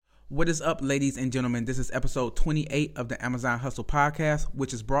What is up, ladies and gentlemen? This is episode 28 of the Amazon Hustle Podcast,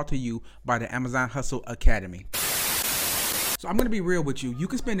 which is brought to you by the Amazon Hustle Academy. So I'm going to be real with you. You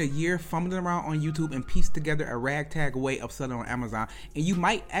can spend a year fumbling around on YouTube and piece together a ragtag way of selling on Amazon, and you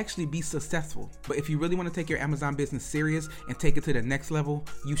might actually be successful. But if you really want to take your Amazon business serious and take it to the next level,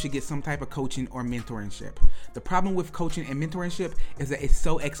 you should get some type of coaching or mentorship. The problem with coaching and mentorship is that it's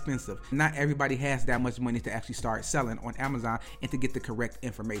so expensive. Not everybody has that much money to actually start selling on Amazon and to get the correct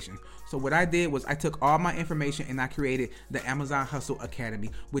information. So what I did was I took all my information and I created the Amazon Hustle Academy,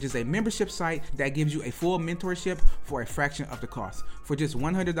 which is a membership site that gives you a full mentorship for a fraction of the cost. For just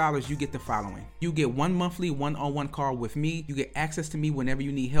 $100, you get the following. You get one monthly one-on-one call with me. You get access to me whenever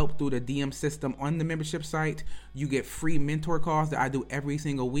you need help through the DM system on the membership site. You get free mentor calls that I do every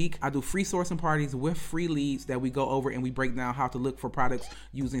single week. I do free sourcing parties with free leads that we go over and we break down how to look for products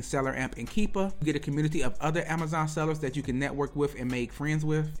using SellerAmp and Keepa. You get a community of other Amazon sellers that you can network with and make friends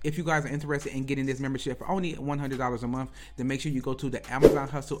with. If you guys are interested in getting this membership for only $100 a month, then make sure you go to the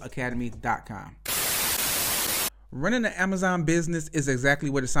AmazonHustleAcademy.com. Running an Amazon business is exactly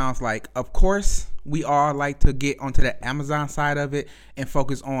what it sounds like. Of course, we all like to get onto the Amazon side of it and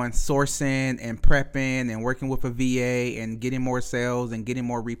focus on sourcing and prepping and working with a VA and getting more sales and getting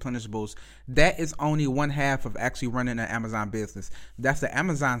more replenishables. That is only one half of actually running an Amazon business. That's the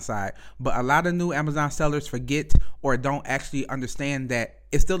Amazon side. But a lot of new Amazon sellers forget or don't actually understand that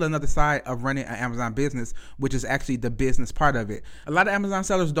it's still another side of running an Amazon business, which is actually the business part of it. A lot of Amazon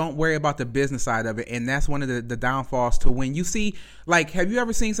sellers don't worry about the business side of it, and that's one of the downfalls to when you see, like, have you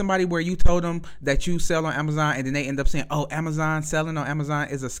ever seen somebody where you told them that you sell on Amazon and then they end up saying, oh, Amazon, selling on Amazon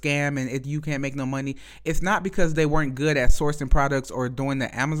is a scam and you can't make no money? It's not because they weren't good at sourcing products or doing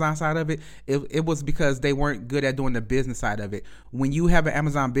the Amazon side of it. It was because they weren't good at doing the business side of it. When you have an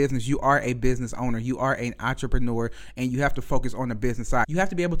Amazon business, you are a business owner, you are an entrepreneur, and you have to focus on the business side. You have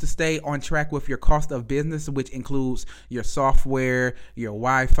to be able to stay on track with your cost of business, which includes your software, your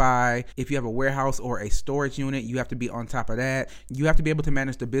Wi-Fi. If you have a warehouse or a storage unit, you have to be on top of that. You have to be able to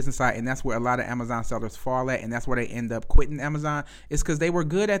manage the business side, and that's where a lot of Amazon sellers fall at, and that's where they end up quitting Amazon. It's because they were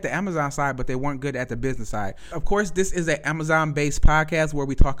good at the Amazon side, but they weren't good at the business side. Of course, this is an Amazon-based podcast where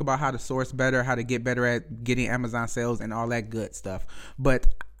we talk about how to source better, how to get better at getting Amazon sales, and all that good stuff. But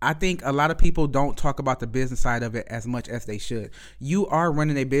I think a lot of people don't talk about the business side of it as much as they should. You are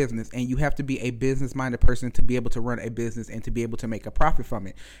running a business, and you have to be a business-minded person to be able to run a business and to be able to make a profit from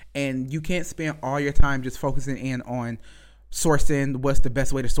it. And you can't spend all your time just focusing in on sourcing. What's the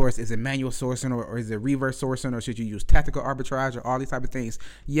best way to source? Is it manual sourcing or is it reverse sourcing, or should you use tactical arbitrage or all these type of things?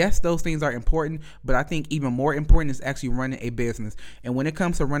 Yes, those things are important, but I think even more important is actually running a business. And when it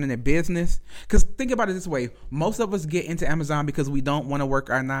comes to running a business, because think about it this way, most of us get into Amazon because we don't want to work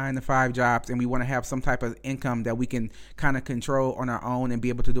our 9-to-5 jobs and we want to have some type of income that we can kind of control on our own and be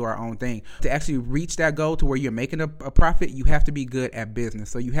able to do our own thing. To actually reach that goal to where you're making a profit, you have to be good at business.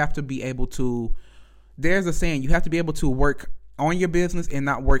 So you have to be able to, there's a saying, you have to be able to work on your business and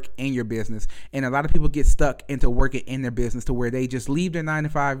not work in your business. And a lot of people get stuck into working in their business to where they just leave their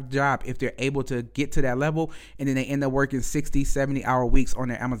 9-to-5 job if they're able to get to that level, and then they end up working 60, 70-hour weeks on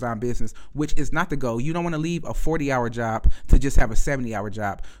their Amazon business, which is not the goal. You don't want to leave a 40-hour job to just have a 70-hour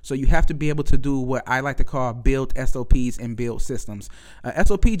job. So you have to be able to do what I like to call build SOPs and build systems.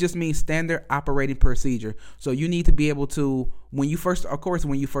 SOP just means standard operating procedure. So you need to be able to, when you first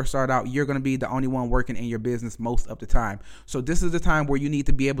start out, you're going to be the only one working in your business most of the time. So this is the time where you need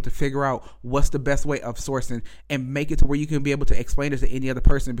to be able to figure out what's the best way of sourcing and make it to where you can be able to explain it to any other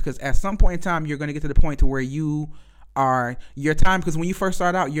person, because at some point in time, you're going to get to the point to where your time, because when you first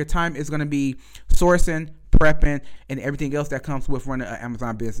start out, your time is going to be sourcing, prepping, and everything else that comes with running an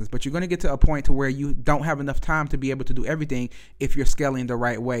Amazon business. But you're going to get to a point to where you don't have enough time to be able to do everything if you're scaling the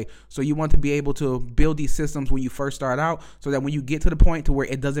right way. So you want to be able to build these systems when you first start out, so that when you get to the point to where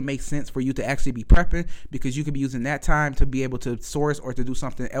it doesn't make sense for you to actually be prepping, because you could be using that time to be able to source or to do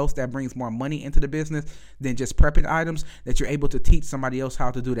something else that brings more money into the business than just prepping items, that you're able to teach somebody else how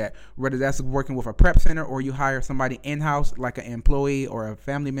to do that. Whether that's working with a prep center or you hire somebody in-house like an employee or a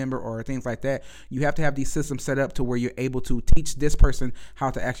family member or things like that, you have to have these systems set up to where you're able to teach this person how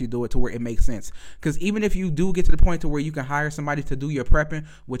to actually do it to where it makes sense. Because even if you do get to the point to where you can hire somebody to do your prepping,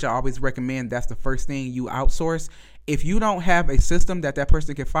 which I always recommend, that's the first thing you outsource. If you don't have a system that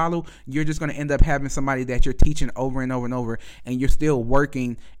person can follow, you're just going to end up having somebody that you're teaching over and over and over, and you're still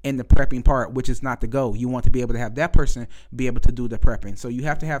working in the prepping part, which is not the goal. You want to be able to have that person be able to do the prepping. So you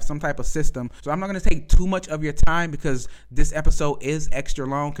have to have some type of system. So I'm not going to take too much of your time because this episode is extra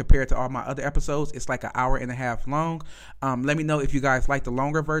long compared to all my other episodes. It's like an hour and a half long. Let me know if you guys like the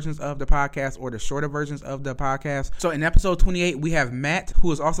longer versions of the podcast or the shorter versions of the podcast. So in episode 28, we have Matt,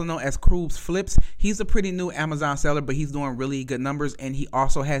 who is also known as Krubs Flips. He's a pretty new Amazon seller, but he's doing really good numbers, and he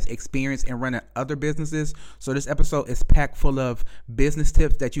also has experience in running other businesses. So this episode is packed full of business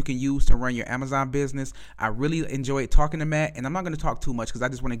tips that you can use to run your Amazon business. I really enjoyed talking to Matt, and I'm not going to talk too much because I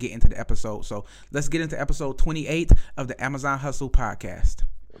just want to get into the episode. So let's get into episode 28 of the Amazon Hustle podcast.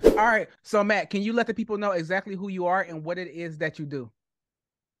 All right. So Matt, can you let the people know exactly who you are and what it is that you do?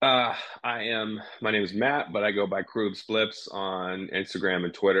 My name is Matt, but I go by Krubs Flips on Instagram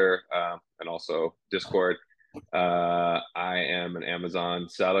and Twitter, and also Discord. I am an Amazon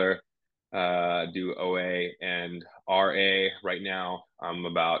seller, do OA and RA right now. I'm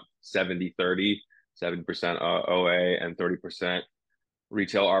about 70-30, 70% OA and 30%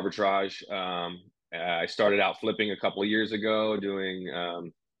 retail arbitrage. I started out flipping a couple of years ago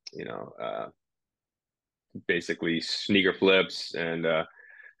doing, basically sneaker flips and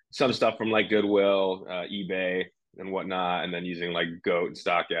some stuff from like Goodwill, eBay and whatnot, and then using like Goat and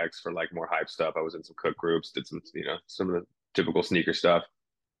StockX for like more hype stuff. I was in some cook groups, did some of the typical sneaker stuff.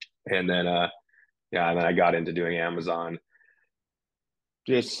 And then, and then I got into doing Amazon.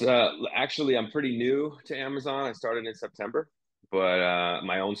 Actually, I'm pretty new to Amazon. I started in September, but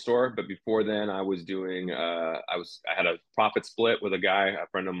my own store. But before then, I was doing, I had a profit split with a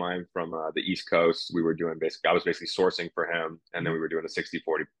friend of mine from the East Coast. I was basically sourcing for him, and then we were doing a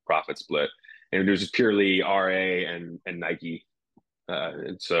 60-40 profit split. And it was just purely RA and Nike.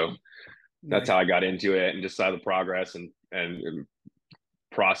 And so that's how I got into it and just saw the progress and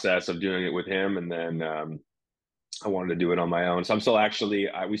process of doing it with him. And then I wanted to do it on my own. So I'm still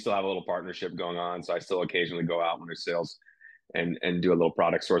we still have a little partnership going on. So I still occasionally go out when there's sales and do a little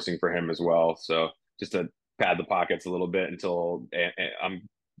product sourcing for him as well. So just to pad the pockets a little bit until I'm,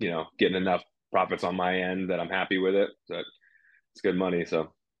 getting enough profits on my end that I'm happy with it. So it's good money.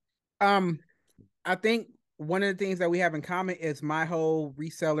 So, I think one of the things that we have in common is my whole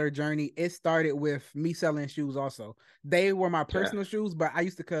reseller journey. It started with me selling shoes also. They were my personal shoes, but I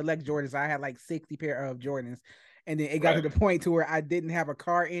used to collect Jordans. I had like 60 pair of Jordans. And then it got to the point to where I didn't have a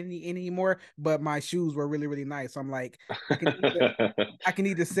car anymore, but my shoes were really, really nice. So I'm like, I can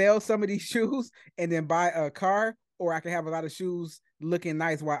either sell some of these shoes and then buy a car, or I can have a lot of shoes looking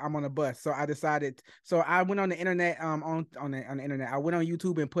nice while I'm on a bus. So I decided. So I went on the internet, on the internet. I went on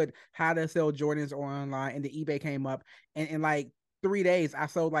YouTube and put how to sell Jordans online, and the eBay came up. And in like 3 days, I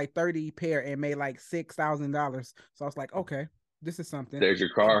sold like 30 pair and made like $6,000. So I was like, okay, this is something. There's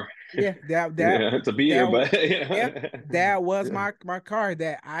your car. Yeah, it's a beater, but yeah, that was my car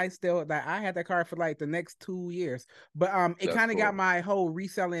that I had that car for like the next 2 years. But it kind of got my whole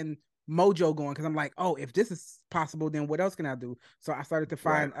reselling mojo going, because I'm like, oh, if this is possible, then what else can I do? So I started to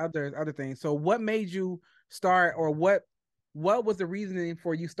find other things. So what made you start, or what was the reasoning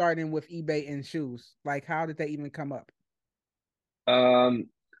for you starting with eBay and shoes? Like, how did that even come up? I've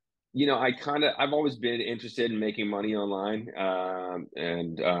always been interested in making money online,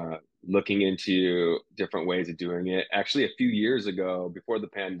 and looking into different ways of doing it. Actually, a few years ago, before the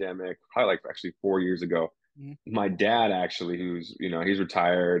pandemic, probably like actually 4 years ago, my dad actually, who's, he's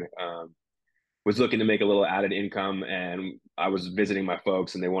retired, was looking to make a little added income, and I was visiting my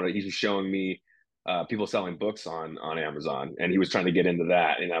folks, and he was showing me people selling books on Amazon, and he was trying to get into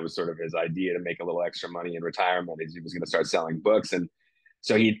that, and that was sort of his idea to make a little extra money in retirement. Is he was going to start selling books, and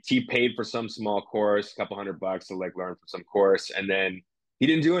so he paid for some small course, a couple $100 to like learn from some course, and then he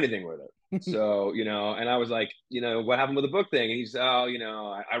didn't do anything with it. So, and I was like, what happened with the book thing? And he said,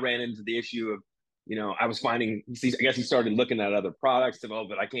 oh, I ran into the issue of, I was finding, I guess he started looking at other products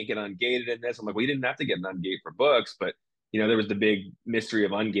but I can't get ungated in this. I'm like, well, you didn't have to get an ungate for books, but, there was the big mystery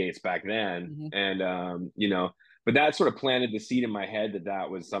of ungates back then. And, but that sort of planted the seed in my head that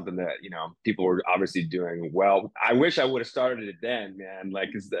was something that, people were obviously doing well. I wish I would have started it then, man.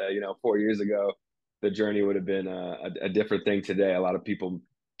 Like, cause 4 years ago, the journey would have been a different thing today. A lot of people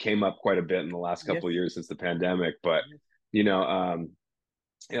came up quite a bit in the last couple of years since the pandemic, but,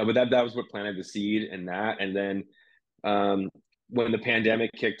 but that was what planted the seed in that. And then when the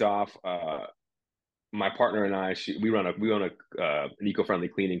pandemic kicked off, my partner and I, we own an eco-friendly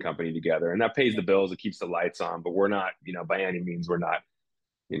cleaning company together, and that pays the bills. It keeps the lights on, but we're not, by any means, we're not,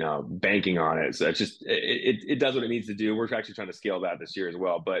 banking on it. So it's just, it does what it needs to do. We're actually trying to scale that this year as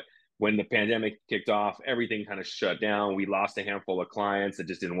well. But when the pandemic kicked off, everything kind of shut down. We lost a handful of clients that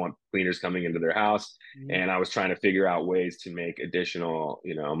just didn't want cleaners coming into their house. Mhm. And I was trying to figure out ways to make additional,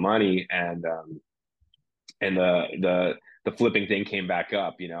 money. And the flipping thing came back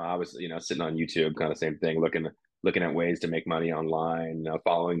up. I was, sitting on YouTube, kind of same thing, looking at ways to make money online,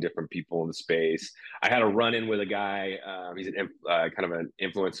 following different people in the space. I had a run in with a guy. He's kind of an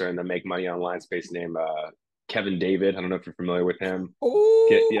influencer in the make money online space named Kevin David. I don't know if you're familiar with him. Ooh.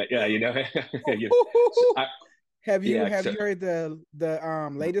 Yeah, So Have you yeah. have So you heard the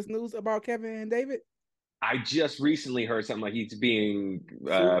latest news about Kevin and David? I just recently heard something like he's being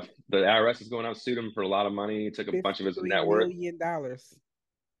Sued the IRS is going out, sued him for a lot of money. He took a bunch of his $53 net worth. million.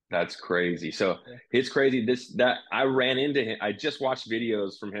 That's crazy. So Yeah. it's crazy. That I ran into him. I just watched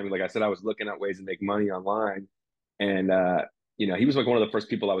videos from him. Like I said, I was looking at ways to make money online, and he was like one of the first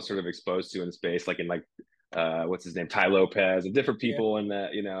people I was sort of exposed to in the space, like in what's his name, Ty Lopez, and different Yeah. people in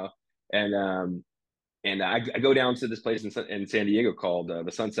that, and I go down to this place in San Diego called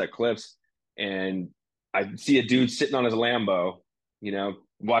the Sunset Cliffs, and I see a dude sitting on his Lambo,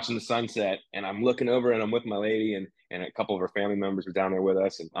 watching the sunset, and I'm looking over and I'm with my lady and a couple of her family members were down there with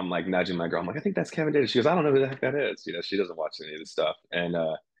us, and I'm like nudging my girl. I'm like, I think that's Kevin Davis. She goes, I don't know who the heck that is. She doesn't watch any of this stuff, and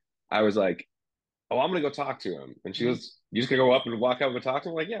I was like, oh, I'm gonna go talk to him, and she goes, you just gonna go up and walk up and talk to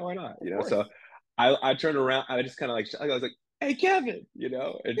him? I'm like, yeah, why not? Of course. So I turned around, I just kind of I was like, hey, Kevin,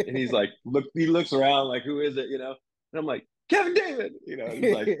 and he's like, he looks around like, who is it, and I'm like, Kevin David, and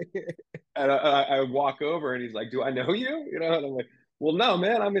he's like, and I walk over and he's like, do I know you? And I'm like, well, no,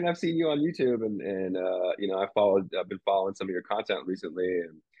 man. I mean, I've seen you on YouTube and I've been following some of your content recently,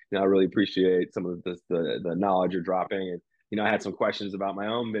 and I really appreciate some of the knowledge you're dropping. And I had some questions about my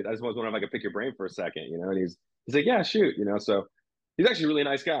own, but I just was wondering if I could pick your brain for a second, and he's like, yeah, shoot, so he's actually a really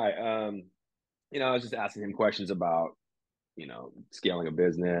nice guy. I was just asking him questions about scaling a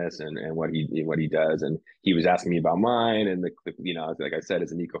business and what he does, and he was asking me about mine, and like I said,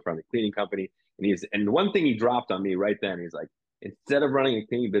 it's an eco-friendly cleaning company, and one thing he dropped on me right then, he's like, instead of running a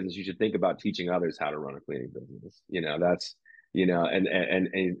cleaning business, you should think about teaching others how to run a cleaning business. That's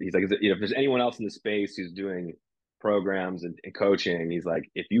and he's like, if there's anyone else in the space who's doing programs and coaching, he's like,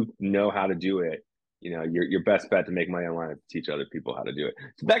 if you know how to do it, your best bet to make money online is to teach other people how to do it.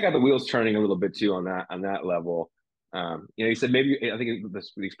 So that got the wheels turning a little bit too on that level. He said maybe, I think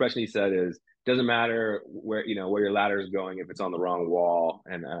the expression he said is, doesn't matter where your ladder is going if it's on the wrong wall.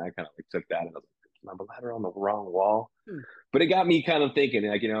 And I kind of took that and I was like, the ladder on the wrong wall. But it got me kind of thinking,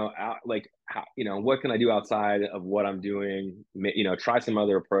 how, what can I do outside of what I'm doing? Try some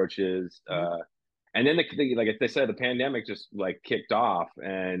other approaches. And then like they said, the pandemic just kicked off,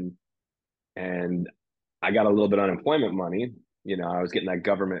 and I got a little bit of unemployment money. I was getting that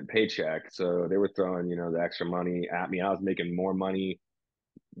government paycheck. So they were throwing, the extra money at me. I was making more money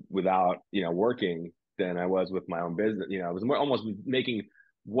without, working than I was with my own business. I was almost making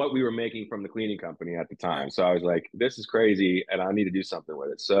what we were making from the cleaning company at the time. So I was like, this is crazy and I need to do something with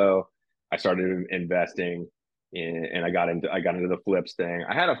it. So I started investing and I got into the flips thing.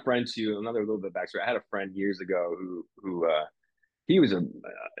 I had a friend too, another little bit backstory. I had a friend years ago who he was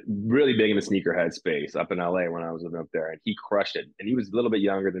really big in the sneakerhead space up in LA when I was living up there, and he crushed it. And he was a little bit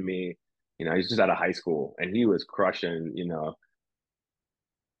younger than me. He's just out of high school, and he was crushing.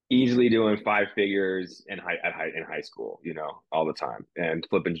 Easily doing five figures in high school. All the time, and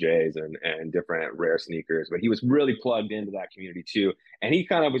flipping J's and different rare sneakers. But he was really plugged into that community too. And he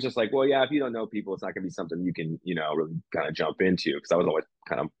kind of was just like, well, yeah, if you don't know people, it's not going to be something you can really kind of jump into. Because I was always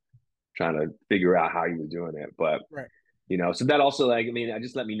kind of trying to figure out how he was doing it, but. Right. So that also I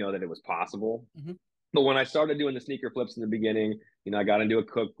just let me know that it was possible. But when I started doing the sneaker flips in the beginning, I got into a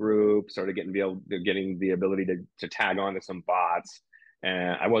cook group, started getting the ability to tag on to some bots.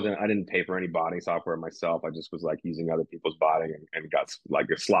 And I didn't pay for any botting software myself. I just was using other people's botting and got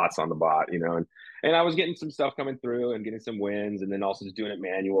slots on the bot, and I was getting some stuff coming through and getting some wins, and then also just doing it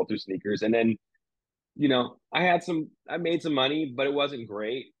manual through sneakers. And then I made some money, but it wasn't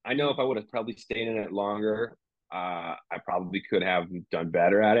great. I know if I would have probably stayed in it longer, I probably could have done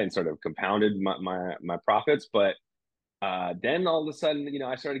better at it and sort of compounded my profits. But then all of a sudden,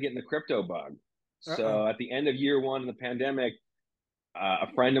 I started getting the crypto bug. So at the end of year one of the pandemic, a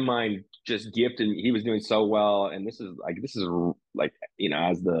friend of mine just gifted. He was doing so well, and this is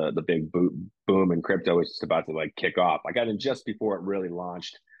as the big boom in crypto is just about to kick off. I got in just before it really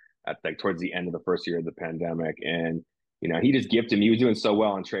launched at towards the end of the first year of the pandemic, and he just gifted me. He was doing so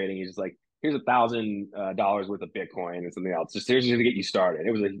well on trading. He's just like, here's $1,000 worth of Bitcoin and something else. Here's to get you started.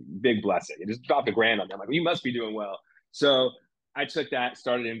 It was a big blessing. It just dropped $1,000 on me. I'm like, well, you must be doing well. So I took that,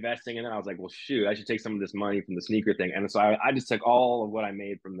 started investing, and then I was like, well, shoot, I should take some of this money from the sneaker thing. And so I just took all of what I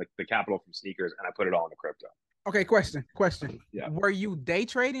made from the capital from sneakers and I put it all into crypto. Okay, question. Yeah. Were you day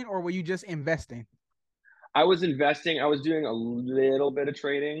trading or were you just investing? I was investing. I was doing a little bit of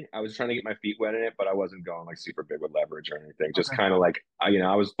trading. I was trying to get my feet wet in it, but I wasn't going like super big with leverage or anything. Just Okay. kind of like, I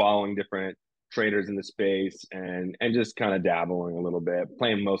was following different traders in the space and just kind of dabbling a little bit,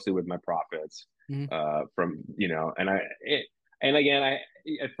 playing mostly with my profits Mhm. from, and again, I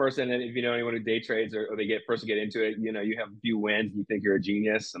at first, and then if you know anyone who day trades or they first get into it, you have a few wins and you think you're a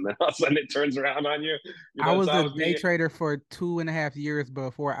genius, and then all of a sudden it turns around on you. I So was I a was day me. trader for 2.5 years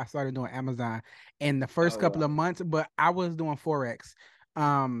before I started doing Amazon. In the first Oh couple wow. of months, but I was doing Forex.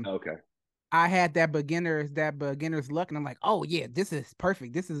 Um, Okay. I had that beginner's luck, and I'm like, oh yeah, this is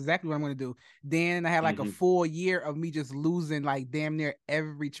perfect. This is exactly what I'm gonna do. Then I had like a Hmm. full year of me just losing like damn near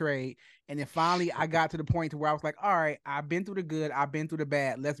every trade. And then finally I got to the point to where I was like, all right, I've been through the good, I've been through the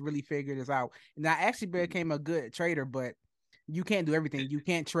bad. Let's really figure this out. And I actually became a good trader, but you can't do everything. You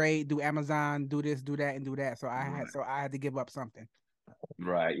can't trade, do Amazon, do this, do that, and do that. So I had to give up something.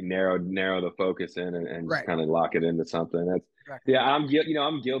 Right. You narrow the focus in and just Right. kind of lock it into something. That's Exactly. yeah,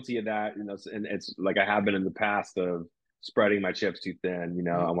 I'm guilty of that, and it's like I have been in the past of spreading my chips too thin.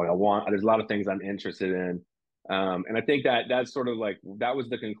 Mhm. I'm like there's a lot of things I'm interested in. And I think that's sort of like that was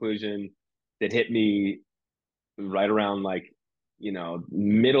the conclusion that hit me right around like,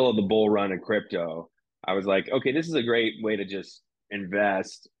 middle of the bull run in crypto. I was like, okay, this is a great way to just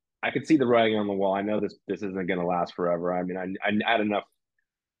invest. I could see the writing on the wall. I know this isn't going to last forever. I mean, I had enough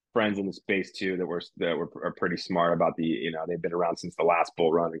friends in the space too that were are pretty smart about they've been around since the last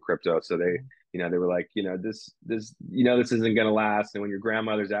bull run in crypto. So they were like, this isn't going to last. And when your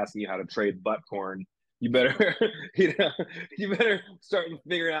grandmother's asking you how to trade butt corn, you better you better start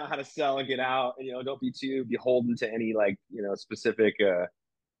figuring out how to sell and get out. And don't be too beholden to any like specific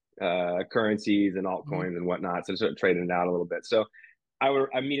currencies and Mhm. altcoins and whatnot. So start trading it out a little bit. So I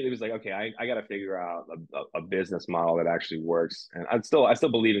immediately was like, okay, I got to figure out a business model that actually works. And I still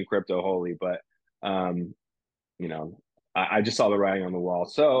believe in crypto wholly, but um, you know, I just saw the writing on the wall.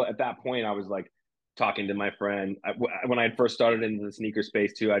 So at that point, I was like talking to my friend when I first started into the sneaker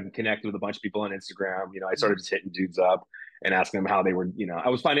space too. I'd connect with a bunch of people on Instagram. I started just hitting dudes up and asking them how they were. I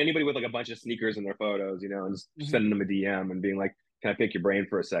was finding anybody with like a bunch of sneakers in their photos, and just Mhm. sending them a DM and being like, "Can I pick your brain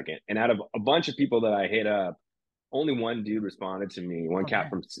for a second?" And out of a bunch of people that I hit up, only one dude responded to me, one Oh cat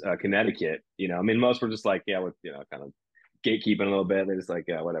damn. from Connecticut. I mean, most were just like, yeah, with kind of gatekeeping a little bit. They're just like,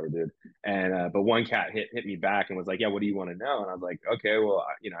 yeah, whatever, dude. And but one cat hit me back and was like, yeah, what do you want to know? And I was like, okay, well,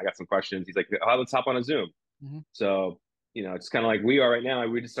 I got some questions. He's like, oh, let's hop on a Zoom. Mhm. So it's kind of like we are right now.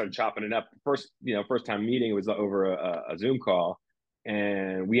 We just started chopping it up. First time meeting was over a Zoom call,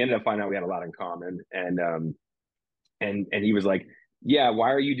 and we ended up finding out we had a lot in common. And he was like, yeah,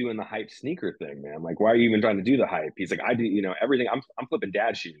 why are you doing the hype sneaker thing, man? Like, why are you even trying to do the hype? He's like, I do, everything. I'm flipping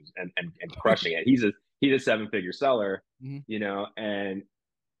dad shoes and crushing it. He's a 7-figure seller, Mhm. and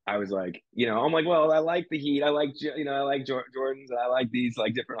I was like, I'm like, well, I like the Heat. I like Jordans, and I like these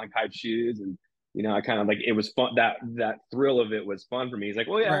like different like hype shoes, and I kind of like it was fun. That thrill of it was fun for me. He's like,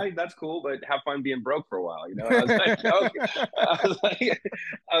 well, Right. yeah, that's cool, but have fun being broke for a while, And I was like, okay.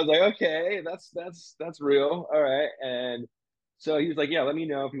 I was like, okay, that's real, all right. And so he was like, yeah, let me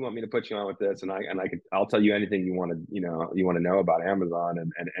know if you want me to put you on with this, and I'll tell you anything you want to know about Amazon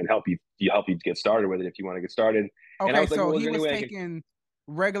and help you get started with it if you want to get started. And I Okay, was like, so well, is he there any was way I can? taking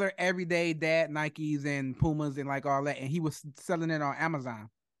regular everyday dad Nikes and Pumas and like all that, and he was selling it on Amazon.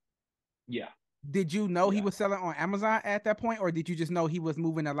 Yeah, Did you know he yeah. was selling on Amazon at that point, or did you just know he was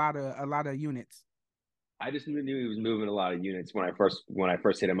moving a lot of units? I just knew he was moving a lot of units when I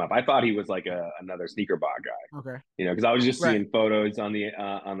first hit him up. I thought he was like another sneaker bot guy, Okay. because I was just Right. seeing photos on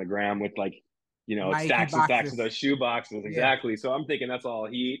the gram with like, Nike stacks and stacks of boxes. those shoe boxes Yeah. exactly. So I'm thinking that's all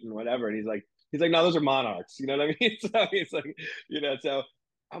heat and whatever. And he's like, no, those are monarchs. You know what I mean? So he's like, so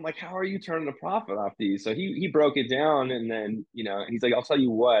I'm like, how are you turning a profit off these? So he broke it down, and then and he's like, I'll tell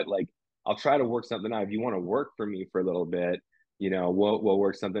you what, like I'll try to work something out if you want to work for me for a little bit. We'll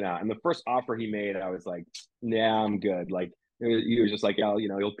work something out. And the first offer he made, I was like, nah, I'm good. Like he was just like, oh,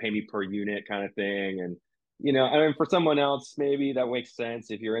 he'll pay me per unit kind of thing. And I mean, for someone else, maybe that makes sense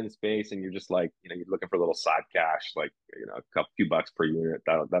if you're in the space and you're just like, you're looking for a little side cash, like a couple few bucks per unit.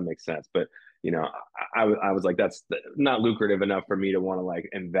 That makes sense. But I was like, that's not lucrative enough for me to want to like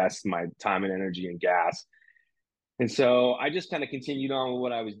invest my time and energy and gas. And so I just kind of continued on with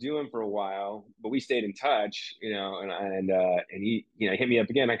what I was doing for a while, but we stayed in touch, and he, hit me up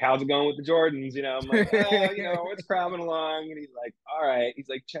again, like, how's it going with the Jordans? I'm like, it's crabbing along. And he's like, all right. He's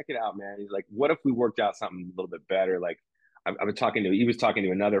like, check it out, man. He's like, what if we worked out something a little bit better? Like, I was talking to, he was talking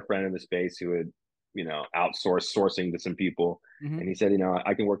to another friend in the space who had, outsourced sourcing to some people. Hmm. And he said,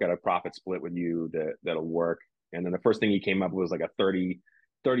 I can work out a profit split with you that'll work. And then the first thing he came up with was like a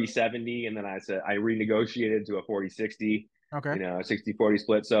 30-70. And then I said, I renegotiated to a 40-60, Okay. 60-40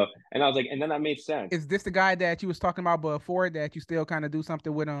 split. So, and I was like, and then that made sense. Is this the guy that you was talking about before that you still kind of do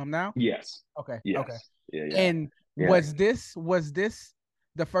something with now? Yes. Okay. Okay. Yes. Yeah. Yeah. And Yeah. was this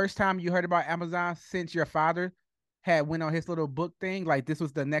the first time you heard about Amazon since your father had went on his little book thing? Like this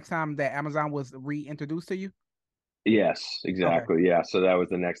was the next time that Amazon was reintroduced to you? Yes, Okay. exactly. Yeah. So that was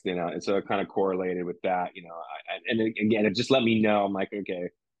the next thing. And so it kind of correlated with that, and again, it just let me know. I'm like, okay,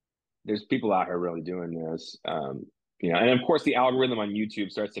 there's people out here really doing this. And of course the algorithm on YouTube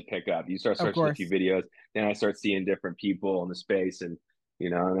starts to pick up. You start Of searching a few course. videos, then I start seeing different people in the space, and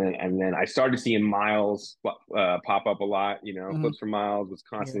then I started seeing Miles pop up a lot. Hmm. Clips from Miles was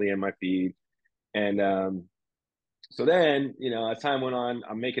Yeah. constantly in my feed, and so then as time went on,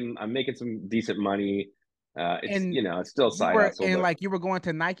 I'm making some decent money. It's And it's still a you side were hustle, and but like you were going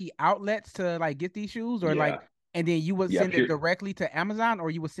to Nike outlets to like get these shoes or like yeah, and then you would yeah, send it pure. directly to Amazon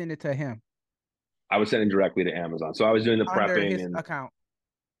or you would send it to him I was sending directly to Amazon, so I was doing the under prepping his and account.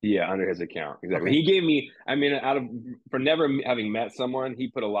 yeah, under his account. Exactly. Okay. He gave me, I mean, for never having met someone, he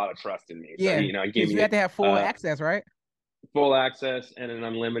put a lot of trust in me. So Yeah, he gave because you me had to have full access, right? full access and an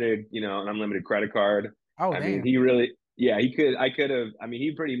unlimited credit card. Oh, I mean, damn. he really, yeah, he could, I could have, I mean,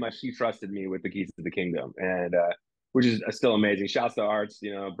 he trusted me with the keys to the kingdom, and which is still amazing. Shouts to Arts,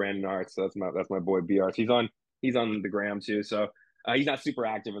 Brandon Arts. So that's my boy B Arts. He's on the gram too. So he's not super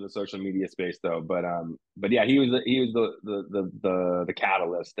active in the social media space though, but yeah, he was the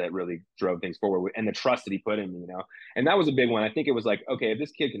catalyst that really drove things forward, and the trust that he put in me, and that was a big one. I think it was like, okay, if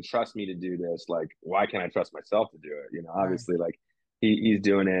this kid can trust me to do this, like, why can't I trust myself to do it? Right. Obviously, like he's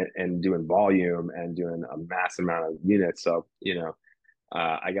doing it and doing volume and doing a mass amount of units, so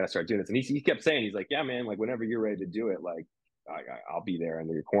I got to start doing this. And he kept saying, he's like, yeah, man, like whenever you're ready to do it, like I'll be there in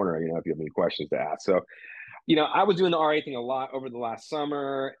your corner, if you have any questions to ask. So I was doing the RA thing a lot over the last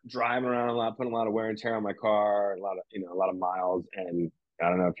summer, driving around a lot, putting a lot of wear and tear on my car, a lot of miles. And I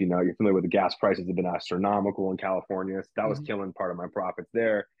don't know if you're familiar with the gas prices have been astronomical in California. So that was Hmm. killing part of my profits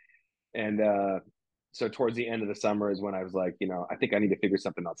there. And so towards the end of the summer is when I was like, I think I need to figure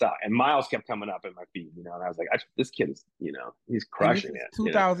something else out. And Miles kept coming up in my feed, and I was like, this kid is, he's And this crushing is it.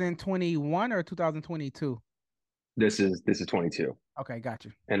 2021 or 2022? This is 22, Okay, got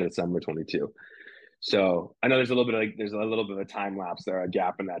you. end of summer 22. So I know there's a little bit of a time lapse there, a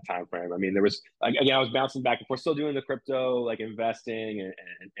gap in that time frame. I mean, there was like, again, I was bouncing back and forth, still doing the crypto, like investing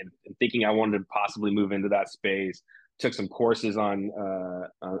and thinking I wanted to possibly move into that space. Took some courses on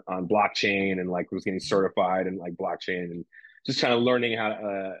blockchain and like was getting Mhm. certified in like blockchain and just kind of learning how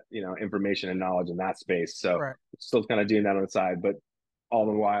to information and knowledge in that space. So Right. still kind of doing that on the side, but all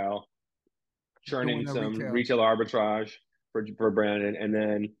the while Doing churning the some retail. retail arbitrage for Brandon, and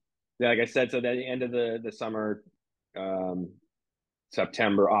then like I said, so at the end of the summer, um,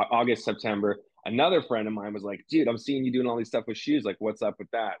 September, August, September, another friend of mine was like, "Dude, I'm seeing you doing all these stuff with shoes. Like, what's up with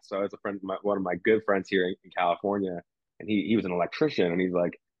that?" So as a friend, one of my good friends here in California, and he was an electrician, and he's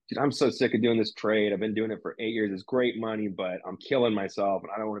like, "Dude, I'm so sick of doing this trade. I've been doing it for 8 years. It's great money, but I'm killing myself,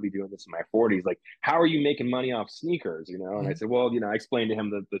 and I don't want to be doing this in my 40s. Like, how are you making money off sneakers? And I Mhm. said, well, I explained to him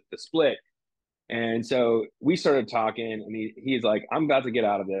the split. And so we started talking, and he's like, I'm about to get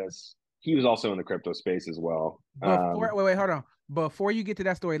out of this. He was also in the crypto space as well. Wait, hold on. Before you get to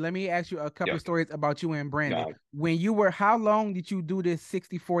that story, let me ask you a couple Yep. of stories about you and Brandon. Uh, How long did you do this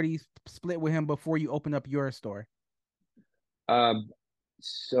 60/40 split with him before you open up your store? um,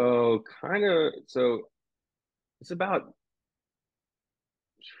 so it's about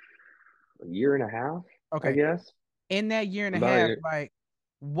a year and a half, I Okay. guess. In that year and a About a half, year.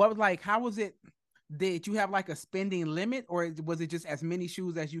 like how was it? Did you have like a spending limit or was it just as many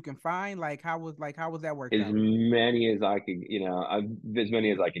shoes as you can find? How was that worked As out? many as I could, as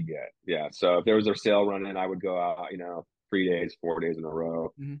many as I could get. Yeah. So if there was a sale running, I would go out, 3 days, 4 days in a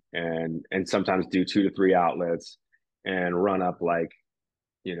row, Hmm. and sometimes do 2 to 3 outlets and run up like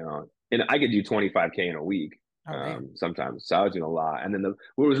and I could do 25K in a week Oh, damn. sometimes. So I was doing a lot. And then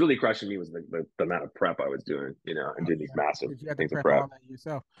what was really crushing me was the amount of prep I was doing, and Oh, doing these yeah. massive Because you had to things of prep prep. all that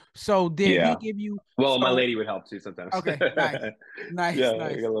yourself. So did he Yeah. give you Well, my so lady would help too sometimes. okay, nice, nice, Yeah, I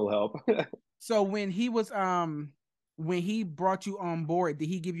nice. got a little help. So when he brought you on board, did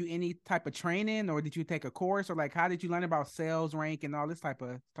he give you any type of training or did you take a course or like how did you learn about sales rank and all this type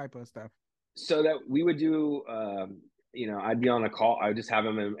of stuff? So that we would do, I'd be on a call. I would just have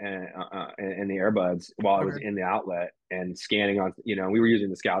him in the earbuds while I was Okay. in the outlet and scanning on. We were using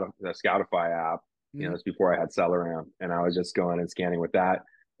the Scoutify app, It's before I had Celeram, and I was just going and scanning with that.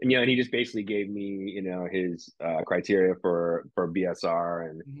 And and he just basically gave me, his criteria for BSR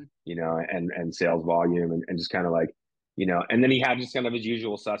and Mm-hmm. and sales volume, and just kind of like, and then he had just kind of his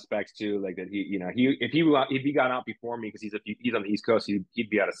usual suspects too, like that he if he got out before me because he's on the East Coast, he'd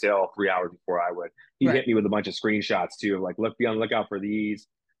be out of sale 3 hours before I would. He'd Right. hit me with a bunch of screenshots too, of like, be on the lookout for these.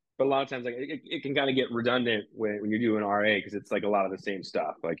 But a lot of times, like it can kind of get redundant when you're doing RA because it's like a lot of the same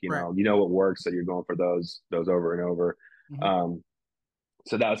stuff. Like Right. what works, so you're going for those over and over. Mm-hmm. Um,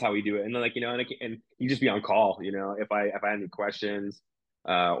 so that was how we do it. And then and you just be on call. If I had any questions,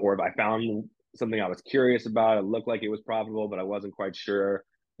 or if I found something I was curious about, it looked like it was profitable, but I wasn't quite sure.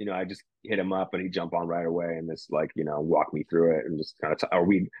 I just hit him up and he'd jump on right away and just like walk me through it and just kind of or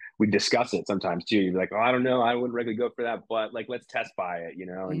we discuss it sometimes too. You'd be like, oh, I don't know, I wouldn't regularly go for that, but like let's test buy it, and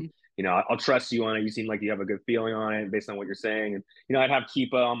Mm-hmm. I'll trust you on it. You seem like you have a good feeling on it based on what you're saying. And I'd have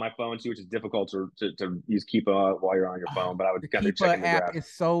Keepa on my phone too, which is difficult to use Keepa while you're on your phone, but I would The kind of check Keepa in the app graph.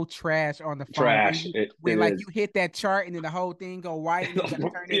 is so trash on the phone. Trash. When It like you is. hit that chart and then the whole thing go white and then you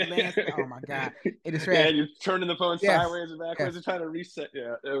gotta turn that Yeah. lens. Oh my god, it is Yeah, trash. you're turning the phone Yes, sideways and backwards yes. and trying to reset.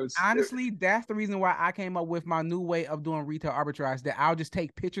 Yeah, it was. Honestly, that's the reason why I came up with my new way of doing retail arbitrage. That I'll just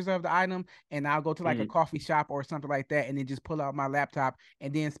take pictures of the item and I'll go to like a coffee shop or something like that, and then just pull out my laptop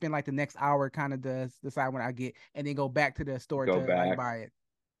and then spend like the next hour kind of decide when I get, and then go back to the store Go to like back. buy it.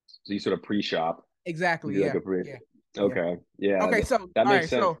 So you sort of pre-shop. You Exactly. do like Yeah. a pre. Yeah. Yeah. Okay. Yeah, Okay. So that all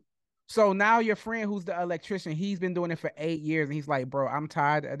makes right. sense. So now your friend who's the electrician, he's been doing it for 8 years, and he's like, bro, I'm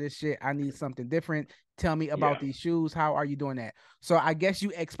tired of this shit. I need something different. Tell me about Yeah. these shoes. How are you doing that? So I guess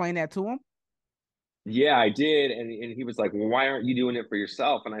you explain that to him. Yeah, I did, and he was like, "Well, why aren't you doing it for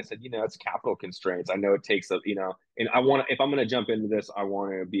yourself?" And I said, "It's capital constraints. I know it takes and I want if I'm going to jump into this, I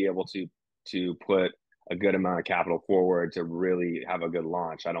want to be able to put a good amount of capital forward to really have a good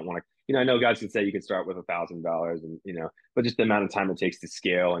launch. I don't want to, I know guys can say you can start with $1,000, and but just the amount of time it takes to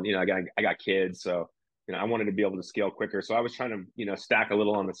scale, and I got kids, so I wanted to be able to scale quicker. So I was trying to stack a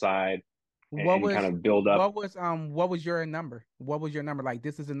little on the side What and kind was of build up what was your number? What was your number? Like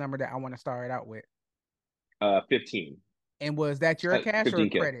this is the number that I want to start it out with. 15 And was that your cash or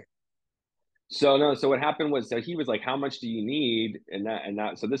 15K. credit? So no, so what happened was, so he was like, "How much do you need?" And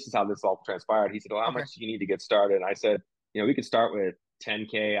that. So this is how this all transpired. He said, "Well, how Okay. much do you need to get started?" And I said, "We could start with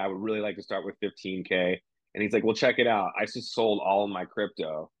 10K. I would really like to start with 15K." And he's like, "Well, check it out. I just sold all of my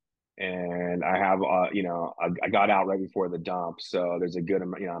crypto, and I have, I got out right before the dump, so there's a good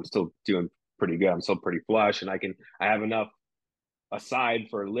amount. I'm still doing pretty good. I'm still pretty flush, and I have enough aside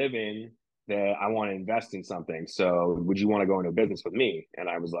for living that I want to invest in something. So would you want to go into business with me?" And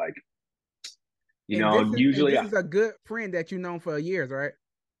I was like, And usually, this is a good friend that you known for years, right?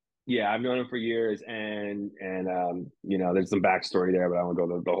 yeah, I've known him for years, and there's some backstory there, but I won't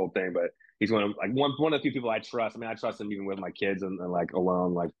go the whole thing. But he's one of the few people I trust. I mean, I trust him even with my kids and like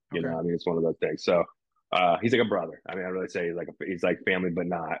alone, like Okay. I mean, it's one of those things. So, he's like a brother. I mean, I really say he's like family, but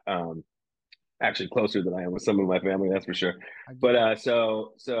not actually closer than I am with some of my family, that's for sure. I get But it.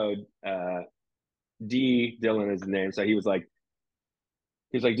 uh, D Dylan is his name. So he's like,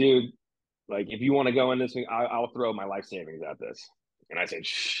 dude, like if you want to go in this thing, I'll throw my life savings at this. And I said,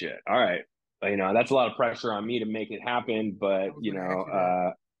 shit, all right. But, that's a lot of pressure on me to make it happen. I But was gonna ask you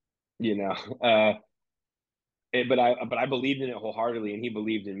that. you know, uh, but I believed in it wholeheartedly, and he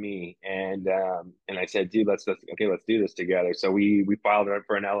believed in me. And I said, dude, let's do this together. So we filed it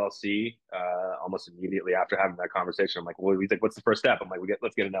for an LLC almost immediately after having that conversation. I'm like, well, he's like, what's the first step? I'm like,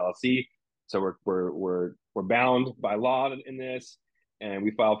 let's get an LLC. So we're bound by law in this, and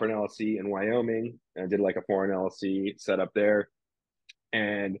we filed for an LLC in Wyoming and did like a foreign LLC set up there,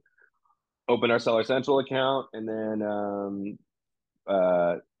 and opened our Seller Central account, and then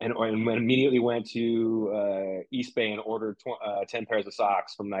and immediately went to Eastbay and ordered 10 pairs of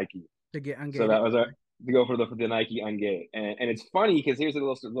socks from Nike. To get So ungated. that was to go for the Nike Ungate. And it's funny because here's a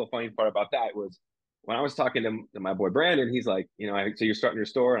little funny part about that was when I was talking to my boy Brandon, he's like, so you're starting your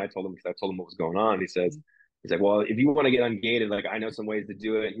store, and I told him what was going on. He's like, well, if you want to get ungated, like I know some ways to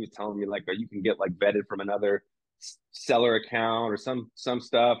do it. And he was telling me like you can get like vetted from another seller account or some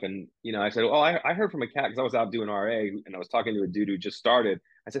stuff. And I said, well, I heard from a cat because I was out doing RA and I was talking to a dude who just started.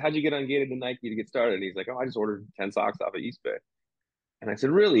 I said, how'd you get ungated to Nike to get started? And he's like, oh, I just ordered 10 socks off of Eastbay. And I said,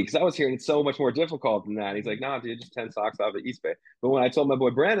 really? Because I was hearing it's so much more difficult than that. And he's like, no, nah, dude, just 10 socks off of Eastbay. But when I told my boy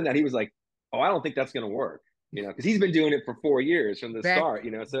Brandon that, he was like, oh, I don't think that's going to work, because he's been doing it for 4 years from the Back start,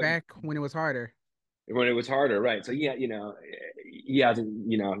 so back when it was harder. when it was harder, right? So yeah, he hasn't,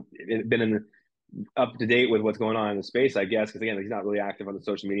 been up to date with what's going on in the space, I guess, because again, he's not really active on the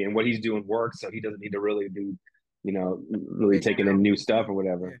social media, and what he's doing works, so he doesn't need to really be, really Figuring taking out in new new stuff stuff. or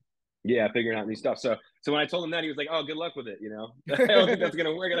Yeah. whatever. Yeah, figuring out new stuff. So when I told him that, he was like, "Oh, good luck with it." I don't think that's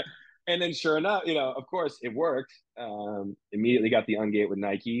gonna work. And then sure enough, of course it worked. Immediately got the ungate with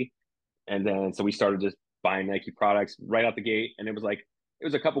Nike, and then so we started just buying Nike products right out the gate. And it was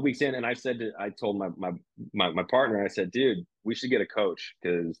a couple weeks in, and I told my partner, I said, "Dude, we should get a coach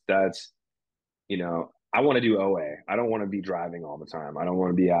because I want to do OA. I don't want to be driving all the time. I don't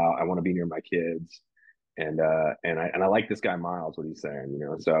want to be out. I want to be near my kids." And I like this guy Miles, what he's saying.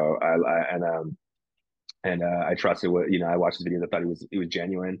 So I trusted what. I watched his videos. I thought he was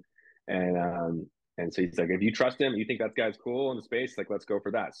genuine, and so he's like, if you trust him, you think that guy's cool in the space, like let's go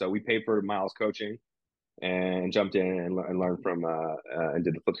for that. So we paid for Miles coaching and jumped in and learned from and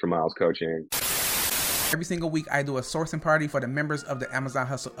did the flips for Miles coaching. Every single week, I do a sourcing party for the members of the Amazon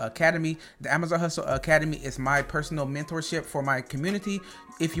Hustle Academy. The Amazon Hustle Academy is my personal mentorship for my community.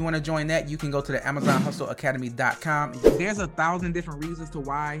 If you want to join that, you can go to the AmazonHustleAcademy.com. There's 1,000 different reasons to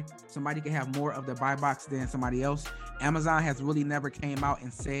why somebody can have more of the buy box than somebody else. Amazon has really never came out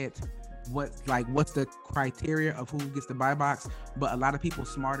and said what's the criteria of who gets the buy box, but a lot of people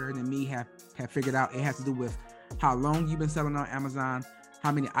smarter than me have figured out it has to do with how long you've been selling on Amazon,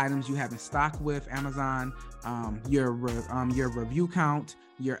 how many items you have in stock with Amazon, your review count,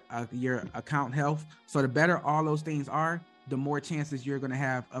 your account health. So the better all those things are, the more chances you're going to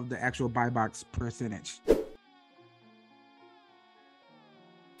have of the actual buy box percentage.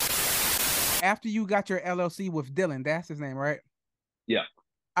 After you got your LLC with Dylan, that's his name, right? Yeah.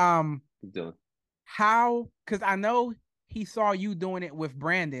 Dylan. How? Because I know he saw you doing it with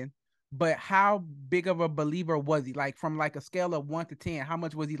Brandon. But how big of a believer was he? Like from like a scale of 1 to 10, how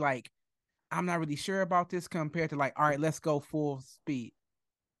much was he like, I'm not really sure about this, compared to like, all right, let's go full speed?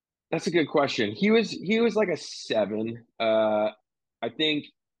 That's a good question. He was like a 7. I think,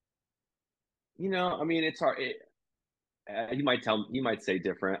 I mean, it's hard. You might say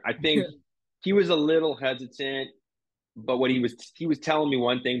different. I think he was a little hesitant, but he was telling me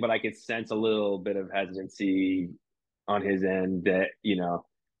one thing, but I could sense a little bit of hesitancy on his end that,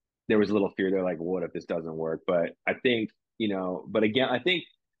 there was a little fear there, like, what if this doesn't work? But I think, but again, I think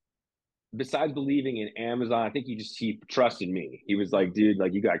besides believing in Amazon, I think he trusted me. He was like, dude,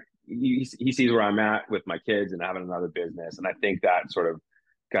 like he sees where I'm at with my kids and having another business. And I think that sort of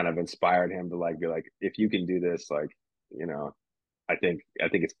kind of inspired him to like, be like, if you can do this, like, I think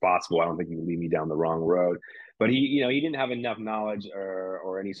it's possible. I don't think you can lead me down the wrong road. But he didn't have enough knowledge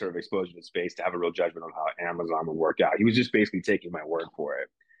or any sort of exposure to space to have a real judgment on how Amazon would work out. He was just basically taking my word for it.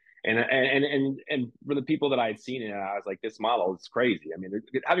 And for the people that I had seen it, I was like, this model is crazy. I mean,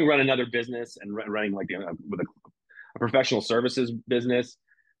 having run another business and running like with a professional services business,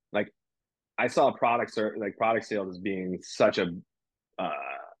 like I saw product sales as being such a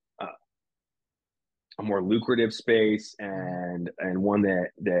more lucrative space and one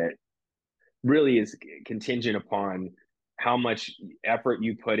that really is contingent upon how much effort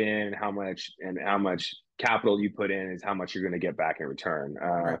you put in, how much capital you put in is how much you're going to get back in return.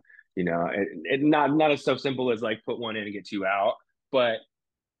 Right. Not as so simple as like put one in and get two out, but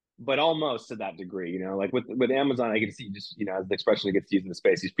almost to that degree. Like with Amazon, I can see just as the expression gets used in the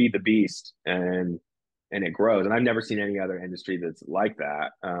space, you feed the beast and it grows. And I've never seen any other industry that's like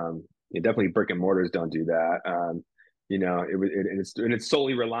that. Definitely brick and mortars don't do that. It's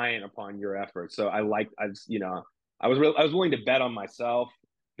solely reliant upon your efforts. So I was willing to bet on myself,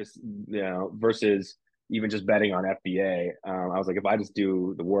 just versus even just betting on FBA. I was like, if I just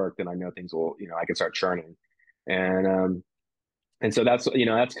do the work, then I know things will, I can start churning, and so that's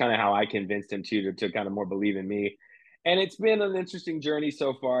kind of how I convinced him to kind of more believe in me. And it's been an interesting journey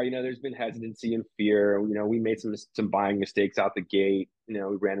so far. There's been hesitancy and fear. We made some buying mistakes out the gate. We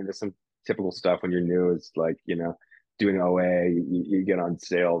ran into some typical stuff when you're new. It's like, doing OA, you get on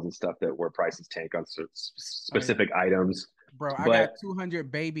sales and stuff where prices tank on specific items. Bro, I got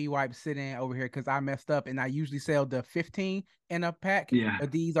 200 baby wipes sitting over here because I messed up, and I usually sell the 15 in a pack. Yeah.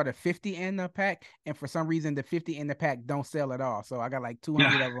 But these are the 50 in a pack, and for some reason the 50 in the pack don't sell at all. So I got like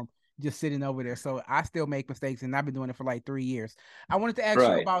 200 of them just sitting over there. So I still make mistakes, and I've been doing it for like 3 years. I wanted to ask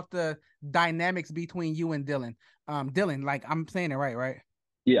you about the dynamics between you and Dylan. Dylan, like I'm saying it right?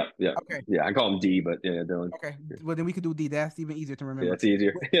 Yeah. Okay. Yeah, I call him D, but yeah, Dylan. Okay. Well, then we could do D. That's even easier to remember. Yeah, it's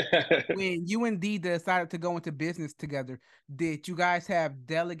easier. When you and D decided to go into business together, did you guys have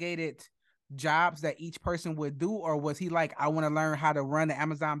delegated jobs that each person would do, or was he like, I want to learn how to run the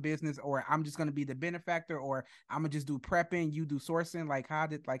Amazon business, or I'm just going to be the benefactor, or I'm gonna just do prepping, you do sourcing? Like how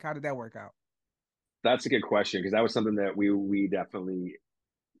did that work out? That's a good question, because that was something that we definitely,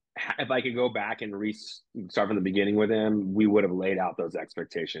 if I could go back and start from the beginning with him, we would have laid out those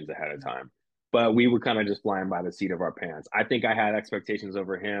expectations ahead of time. but we were kind of just flying by the seat of our pants. I think I had expectations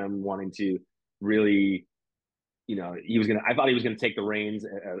over him wanting to really, I thought he was going to take the reins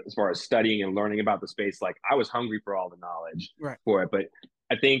as far as studying and learning about the space. Like I was hungry for all the knowledge Right. for it, but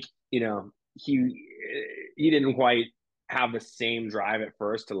I think, he didn't quite have the same drive at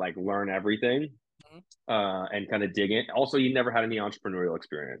first to like learn everything and kind of dig in. Also, he never had any entrepreneurial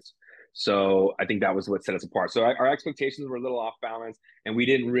experience. So I think that was what set us apart. So our expectations were a little off balance and we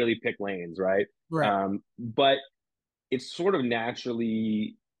didn't really pick lanes, right? Right. But it's sort of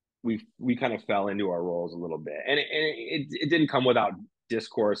naturally we kind of fell into our roles a little bit, and it didn't come without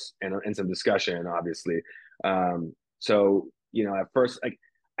discourse and some discussion, obviously. So at first, like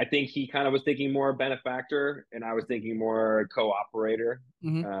I think he kind of was thinking more benefactor, and I was thinking more co-operator.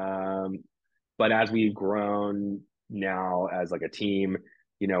 Mm-hmm. But as we've grown now as like a team,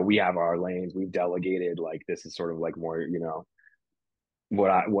 we have our lanes. We've delegated. Like this is sort of like more,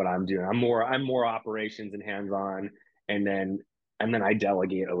 what I'm doing. I'm more operations and hands on, and then I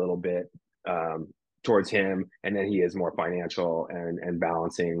delegate a little bit towards him, and then he is more financial and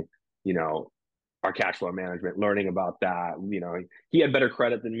balancing, our cash flow management, learning about that. He had better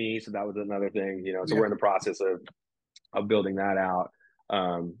credit than me, so that was another thing. So Yeah. we're in the process of building that out.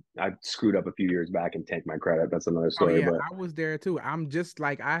 I screwed up a few years back and tanked my credit. That's another Oh story, yeah, but I was there too. I'm just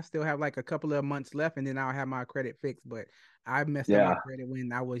like I still have like a couple of months left, and then I'll have my credit fixed. But I messed up my yeah. credit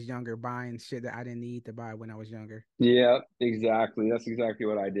when I was younger, buying shit that I didn't need to buy when I was younger. Yeah, exactly. That's exactly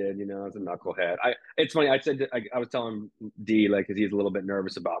what I did, as a knucklehead. It's funny. I was telling D like because he's a little bit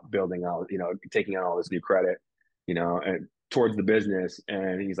nervous about building out, taking on all this new credit, and towards the business.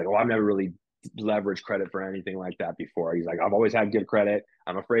 And he's like, "Well, I've never really leveraged credit for anything like that before." He's like, "I've always had good credit.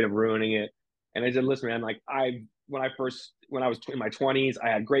 I'm afraid of ruining it." And I said, "Listen, man. Like when I was in my 20s, I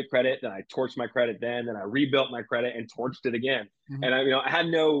had great credit. Then I torched my credit. Then I rebuilt my credit and torched it again. Mm-hmm. And I had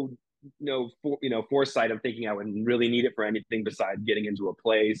foresight of thinking I would really need it for anything besides getting into a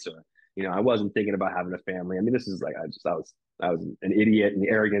place, or I wasn't thinking about having a family. I mean, this is like I was an idiot and the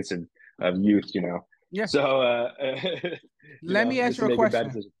arrogance of youth. Yeah. So Let me ask just you a making bad question,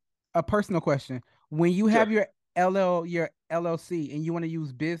 decisions. a personal question. When you Sure. have your LLC and you want to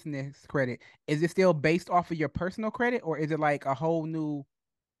use business credit, is it still based off of your personal credit, or is it like a whole new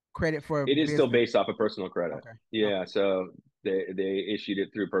credit for It is still business? based off of personal credit. Okay. Yeah. Okay. So they issued it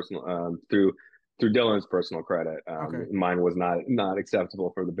through personal through Dylan's personal credit. Okay. Mine was not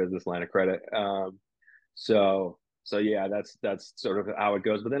acceptable for the business line of credit. So yeah, that's sort of how it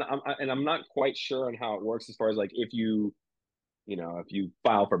goes. But then I'm not quite sure on how it works as far as like if you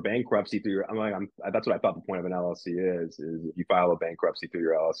file for bankruptcy through that's what I thought the point of an LLC is if you file a bankruptcy through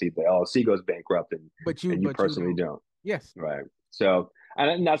your LLC, the LLC goes bankrupt and you But you personally don't. don't. Yes. Right. So,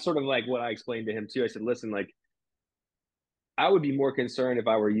 and that's sort of like what I explained to him too. I said, listen, like I would be more concerned if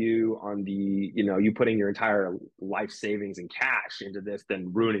I were you on you putting your entire life savings and cash into this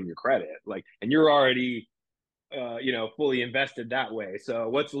than ruining your credit. Like, and you're already, fully invested that way. So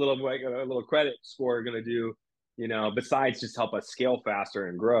what's a little credit score going to do, besides just help us scale faster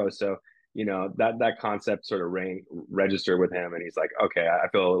and grow. So, that concept sort of registered with him, and he's like, okay, I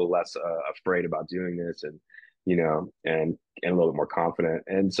feel a little less afraid about doing this, and and a little bit more confident.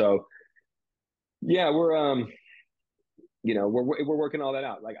 And so, yeah, we're working all that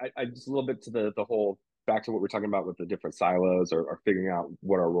out. Like I just a little bit to the whole back to what we're talking about with the different silos or figuring out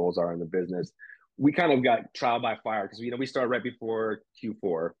what our roles are in the business. We kind of got trial by fire because we started right before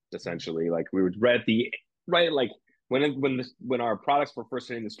Q4 essentially. Like we were right like when our products were first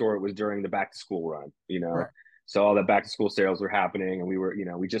hitting the store, it was during the back to school run. Right. So all the back to school sales were happening,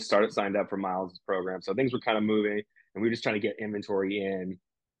 and we just started signed up for Miles' program, so things were kind of moving, and we were just trying to get inventory in,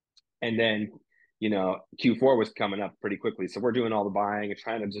 and then Q4 was coming up pretty quickly, so we're doing all the buying and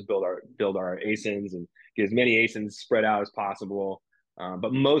trying to just build our ASINs and get as many ASINs spread out as possible.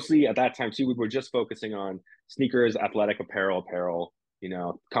 But mostly at that time too, we were just focusing on sneakers, athletic apparel,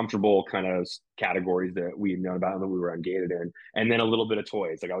 comfortable kind of categories that we had known about and that we were ungated in, and then a little bit of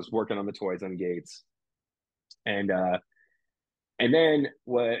toys. Like I was working on the toys on Gates, and then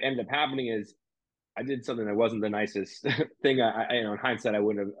what ended up happening is I did something that wasn't the nicest thing. In hindsight, I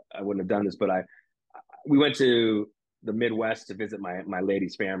wouldn't have done this, but we went to the Midwest to visit my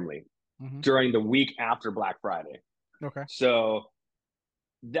lady's family Mm-hmm. during the week after Black Friday. Okay. So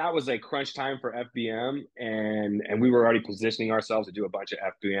that was a crunch time for FBM, and we were already positioning ourselves to do a bunch of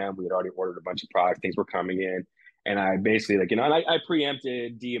FBM. We had already ordered a bunch of products. Things were coming in, and I basically and I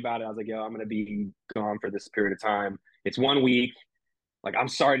preempted D about it. I was like, yo, I'm going to be gone for this period of time. It's 1 week. Like, I'm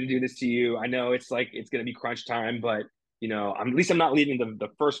sorry to do this to you. I know it's like it's going to be crunch time, but at least I'm not leaving the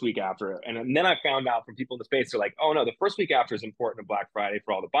first week after. And then I found out from people in the space, they're like, oh no, the first week after is important to Black Friday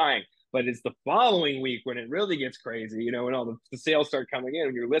for all the buying. but it's the following week when it really gets crazy, you know, when all the sales start coming in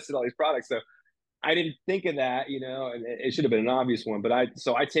and you're listed all these products. So I didn't think of that, you know, and it should have been an obvious one, but I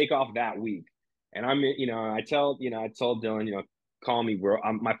take off that week, and I told Dylan, you know, call me.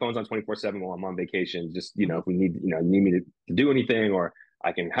 My phone's on 24/7 while I'm on vacation. Just, you know, if we need, you know, need me to do anything or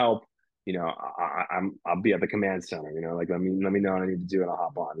I can help, you know, I'll be at the command center, you know, like let me know what I need to do and I'll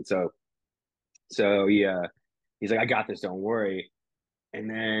hop on. And so he's like, I got this, don't worry. And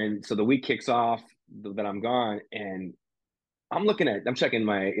then so the week kicks off that I'm gone, and I'm checking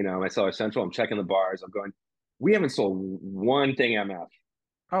my, you know, my Seller Central. I'm checking the bars. I'm going, we haven't sold one thing MF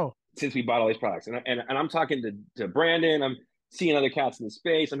Oh, since we bought all these products. And I'm talking to Brandon. I'm seeing other cats in the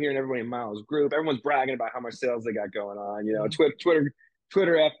space. I'm hearing everybody in Miles' group. Everyone's bragging about how much sales they got going on. You know, Twitter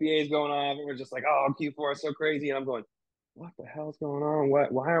FBA is going on. Everyone's just like, oh, Q4 is so crazy. And I'm going, what the hell's going on?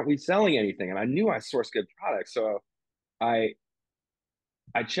 Why aren't we selling anything? And I knew I sourced good products. So I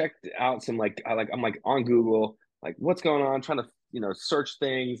I checked out some I'm like on Google, like what's going on, trying to, you know, search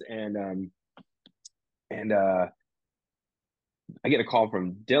things, and I get a call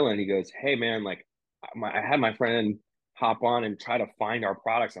from Dylan. He goes, "Hey man, like I had my friend hop on and try to find our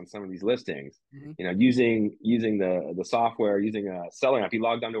products on some of these listings. mhm. You know, using the software, using a seller app. He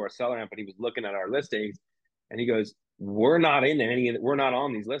logged onto our seller app and he was looking at our listings, and he goes, we're not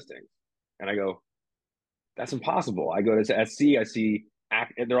on these listings." And I go, "That's impossible." I go to SC, I see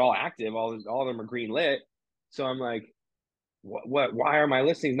they're all active, all of them are green lit. So I'm like, why are my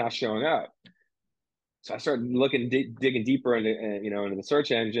listings not showing up? So I started looking, digging deeper into, you know, into the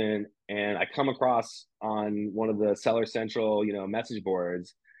search engine, and I come across on one of the Seller Central, you know, message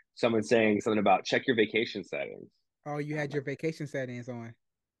boards, someone saying something about check your vacation settings. Oh, you And I'm had your like, vacation settings on.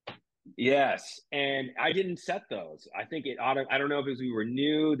 yes, and I didn't set those. I think I don't know if it was we were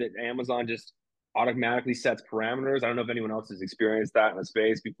new that Amazon just automatically sets parameters. I don't know if anyone else has experienced that in the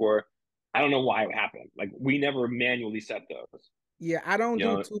space before. I don't know why it happened. Like we never manually set those. Yeah, I don't You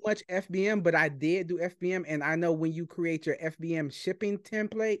do know, too much FBM, but I did do FBM, and I know when you create your FBM shipping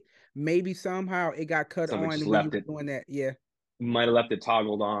template, maybe somehow it got cut someone just on when you left were it, doing that. Yeah, might have left it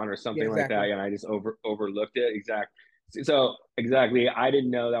toggled on or yeah, something like that. exactly. And I just overlooked it. Exactly. So exactly, I didn't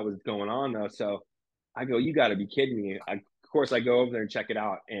know that was going on though. So I go, you got to be kidding me. Of course, I go over there and check it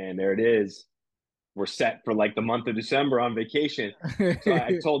out, and there it is. We're set for like the month of December on vacation. So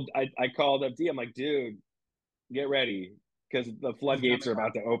I called up D. I'm like, dude, get ready because the It's floodgates coming are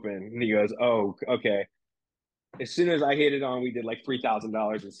down. about to open. And he goes, oh, okay. As soon as I hit it on, we did like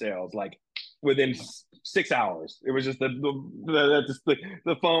 $3,000 in sales, like within 6 hours. It was just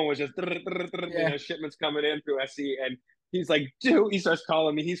the phone was just, you Yeah, know, shipments coming in through SE, and he's like, dude, he starts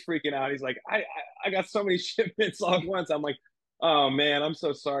calling me. He's freaking out. He's like, I got so many shipments all at once. I'm like, oh man, I'm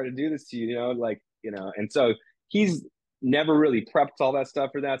so sorry to do this to you, you know, like, you know, and so he's never really prepped all that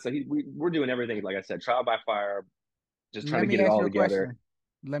stuff for that. So we're doing everything, like I said, trial by fire, just trying let to me get it ask all you a together. question.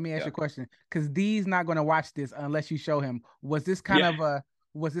 Let me ask you Yeah. a question, because D's not going to watch this unless you show him. Yeah. Was this kind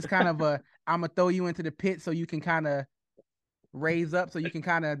of a I'm gonna throw you into the pit so you can kind of raise up so you can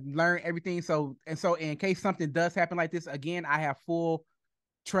kind of learn everything. So in case something does happen like this again, I have full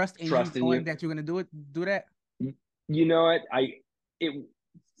trust in you Trusting knowing you. that you're gonna do that. You know what? It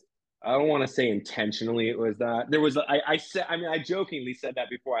I don't want to say intentionally it was that. There was I said, I mean, I jokingly said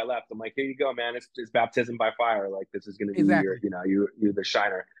that before I left. I'm like, here you go, man. It's baptism by fire. Like this is gonna be your, Exactly. you know, you're the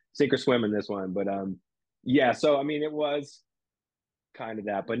shiner. Sink or swim in this one. But yeah, so I mean it was kind of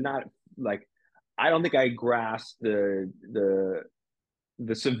that, but not like I don't think I grasped the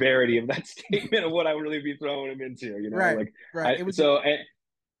severity of that statement of what I would really be throwing him into, you know, Right. like Right. it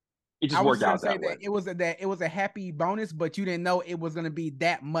I just was worked just gonna out say that way. that it was a happy bonus, but you didn't know it was gonna be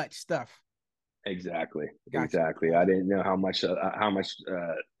that much stuff. Exactly. Gotcha. Exactly. I Gotcha. didn't know how much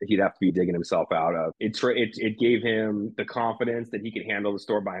he'd have to be digging himself out of. It gave him the confidence that he could handle the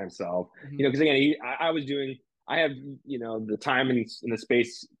store by himself. Mhm. You know, because again, I have, you know, the time in the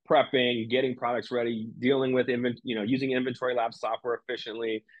space prepping, getting products ready, dealing with you know, using Inventory Lab software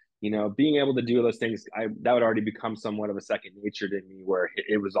efficiently. You know, being able to do those things, that would already become somewhat of a second nature to me, where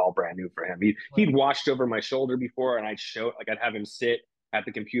it was all brand new for him. Right. He'd watched over my shoulder before, and I'd have him sit at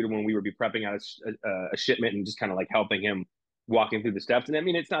the computer when we would be prepping out a shipment and just kind of like helping him walking through the steps. And I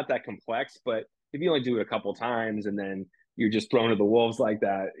mean, it's not that complex, but if you only do it a couple times and then you're just thrown to the wolves like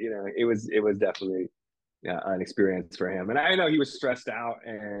that, you know, it was definitely, yeah, an experience for him. And I know he was stressed out,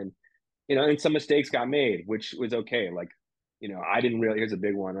 and you know, and some mistakes got made, which was okay. Like, you know, I didn't really. Here's a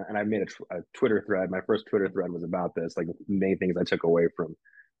big one, and I made a Twitter thread. My first Twitter thread was about this, like the main things I took away from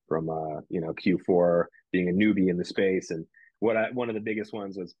you know, Q4, being a newbie in the space. And one of the biggest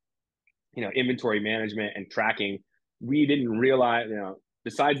ones was, you know, inventory management and tracking. We didn't realize, you know,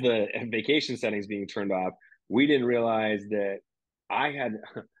 besides the vacation settings being turned off, we didn't realize that I had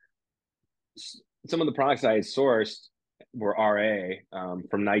some of the products I had sourced were RA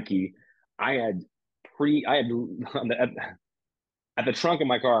from Nike. I had I had at the trunk of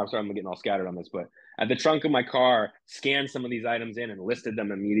my car. I'm sorry, I'm getting all scattered on this, but at the trunk of my car, scanned some of these items in and listed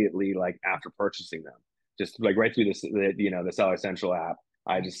them immediately, like after purchasing them, just like right through the Seller Central app.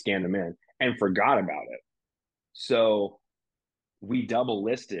 I just scanned them in and forgot about it. So we double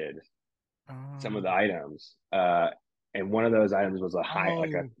listed some of the items. And one of those items was like a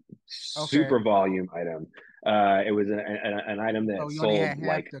okay. super volume item. It was an item that So you only sold had half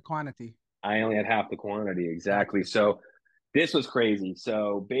like the quantity. I only had half the quantity exactly. Gotcha. So this was crazy.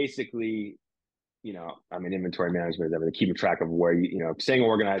 So basically, I mean, inventory management is everything. Keeping track of where staying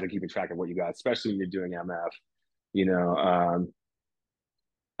organized and keeping track of what you got, especially when you're doing MF. You know,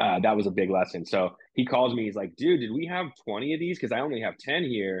 that was a big lesson. So he calls me. He's like, "Dude, did we have 20 of these? Because I only have 10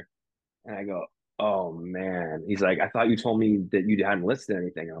 here." And I go, "Oh man." He's like, "I thought you told me that you hadn't listed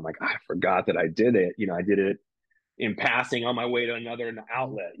anything." And I'm like, "I forgot that I did it. I did it in passing on my way to another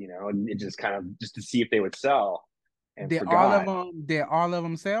outlet. And it just kind of just to see if they would sell, and forgot." Did all of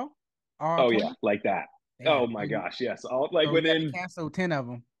them sell? All Oh yeah, 20? like that. Damn. Oh my gosh, yes. All like So you had to within cancel 10 of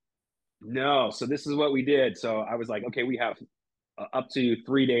them. no. So this is what we did. So I was like, okay, we have up to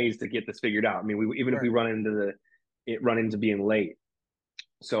 3 days to get this figured out. I mean, even if we Right. run into being late.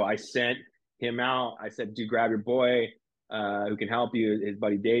 So I sent him out. I said, "Dude, grab your boy who can help you, his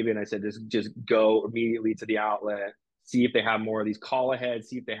buddy David." I said, just go immediately to the outlet, see if they have more of these. Call ahead,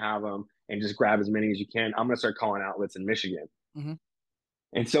 see if they have them, and just grab as many as you can. I'm gonna start calling outlets in Michigan. Mhm.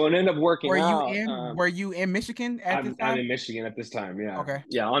 And so it ended up working out. Were you in Michigan at this I'm time? in Michigan at this time. Yeah, Okay.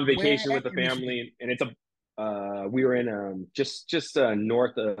 yeah, on Where vacation with at the in Michigan? family, and it's a we were in just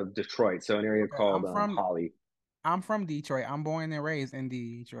north of Detroit, so an area Okay. called Holly. I'm from Detroit. I'm born and raised in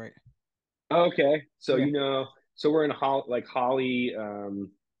Detroit. Okay, so Yeah. so we're in Holly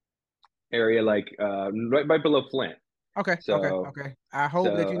area, like right below Flint. Okay. Okay. So Okay. I hope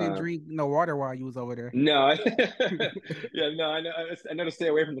that so you didn't drink no water while you was over there. no, yeah, no, I know to stay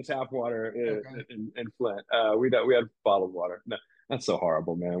away from the tap water Okay. in Flint. We had bottled water. No, that's so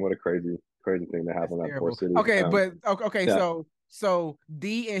horrible, man. What a crazy thing to happen That's in that poor terrible. city. Okay, but okay, Yeah, so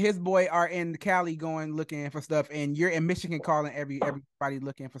D and his boy are in Cali going looking for stuff, and you're in Michigan calling everybody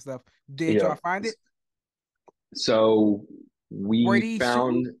looking for stuff. Did yeah. y'all find it? So Were we these shoes?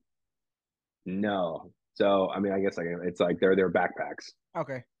 found no. So I mean, I guess it's like they're backpacks.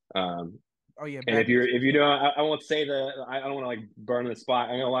 Okay. Um, Oh yeah, and backpacks for if you sure. don't, I won't say I don't want to like burn the spot.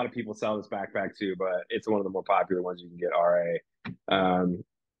 I know a lot of people sell this backpack too, but it's one of the more popular ones you can get. RA,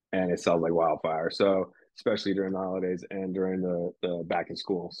 and it sells like wildfire. So especially during the holidays and during the back in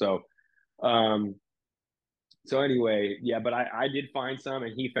school. Um, so anyway, yeah, but I did find some,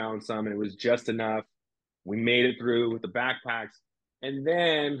 and he found some, and it was just enough. We made it through with the backpacks, and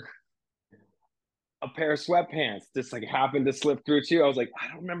then a pair of sweatpants just like happened to slip through too. I was like, I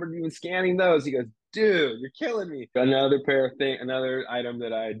don't remember even scanning those. He goes, "Dude, you're killing me." Another item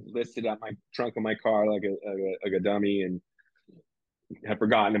that I listed on my trunk of my car like a dummy and had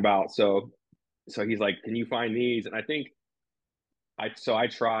forgotten about. So he's like, "Can you find these?" And I think I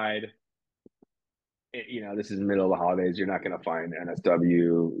tried. This is the middle of the holidays. You're not going to find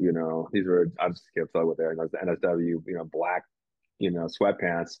NSW. These were I just kept with there. And those NSW, black,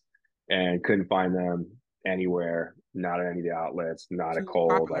 sweatpants, and couldn't find them anywhere. Not at any of the outlets. Not at Too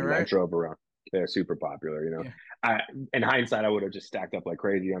Kohl's. popular, I right? drove around. They're super popular. Yeah. In hindsight, I would have just stacked up like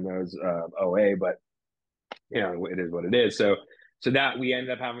crazy on those OA, but it is what it is. So that we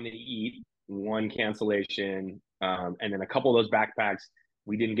ended up having to eat one cancellation, and then a couple of those backpacks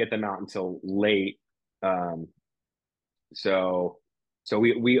we didn't get them out until late. Um, so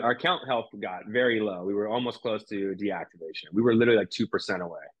we our count health got very low. We were almost close to deactivation. We were literally like 2%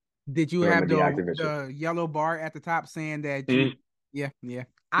 away Did you from a have deactivation. the yellow bar at the top saying that you? Mm, Yeah, yeah.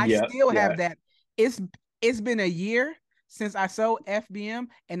 I yeah, still yeah, have that. It's been a year since I sold FBM,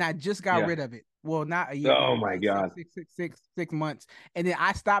 and I just got yeah. rid of it. Well, not a year, Oh maybe my like god. 6 months, and then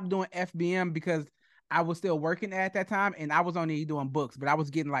I stopped doing FBM because I was still working at that time, and I was only doing books, but I was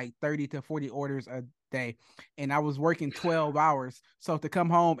getting like 30 to 40 orders a day, and I was working 12 hours. So to come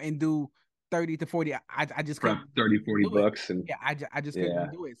home and do 30 to 40, I just Prep couldn't 30, 40 do it. bucks and Yeah, I just yeah.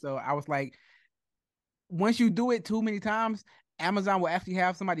 couldn't do it. So I was like, once you do it too many times, Amazon will actually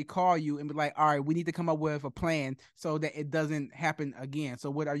have somebody call you and be like, all right, we need to come up with a plan so that it doesn't happen again.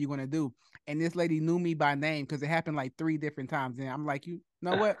 So what are you going to do? And this lady knew me by name because it happened like 3 different times. And I'm like, you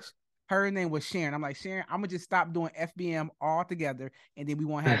know what? Her name was Sharon. I'm like, Sharon, I'm going to just stop doing FBM altogether and then we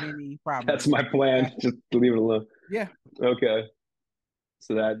won't have any problems. That's my plan. Yeah. Just leave it alone. Yeah. Okay.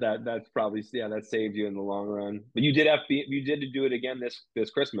 So that's probably, yeah, that saved you in the long run. But you did do it again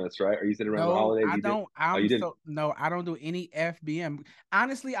this Christmas, right? Or you said around the No, holidays I you did. don't. Oh, you didn't. No, I don't do any FBM.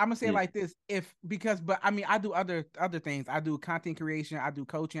 Honestly, I'm gonna say it Mm, like this: if because, but I mean, I do other things. I do content creation. I do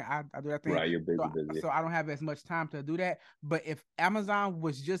coaching. I do that thing. right, you're So busy. so I don't have as much time to do that. But if Amazon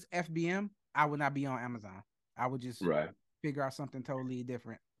was just FBM, I would not be on Amazon. I would just Right. figure out something totally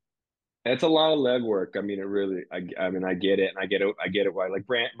different. It's a lot of legwork. I mean, it really. I mean, I get it, and I get it. Why, like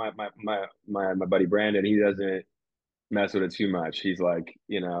Brand, my buddy Brandon, he doesn't mess with it too much. He's like,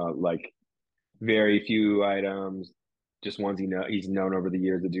 like very few items, just ones he's known over the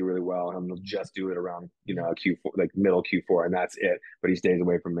years to do really well, and he'll just do it around Q4, like middle Q4, and that's it. But he stays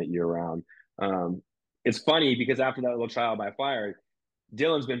away from it year round. Um, it's funny because after that little trial by fire,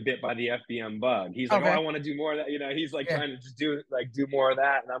 Dylan's been bit by the FBM bug. He's like, oh, I Okay. want to do more of that. He's like Yeah. trying to just do more of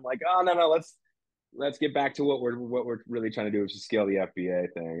that, and I'm like, oh no, let's get back to what we're really trying to do, which is scale the FBA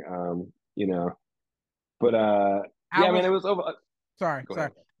thing. But I yeah, man, was it was over. Go sorry.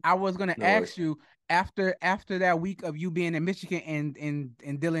 ahead. I was gonna No ask worries. you after that week of you being in Michigan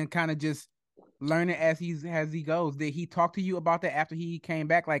and Dylan kind of just learning as he goes. Did he talk to you about that after he came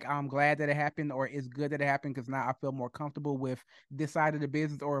back? Like, I'm glad that it happened, or it's good that it happened because now I feel more comfortable with this side of the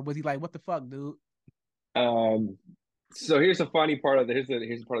business. Or was he like, what the fuck, dude? Um, so here's the funny part of the here's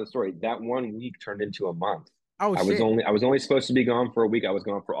the part of the story. That 1 week turned into a month. Oh I was shit. only I was only supposed to be gone for a week. I was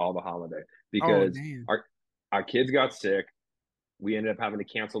gone for all the holiday Oh because damn. our kids got sick. We ended up having to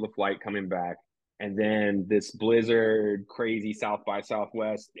cancel the flight coming back. And then this blizzard, crazy South by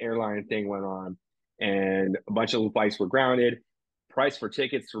Southwest airline thing went on, and a bunch of flights were grounded. Price for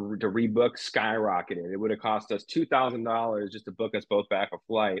tickets to rebook skyrocketed. It would have cost us $2,000 just to book us both back a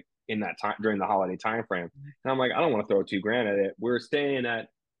flight in that time during the holiday time frame. And I'm like, I don't want to throw 2 grand at it. We're staying at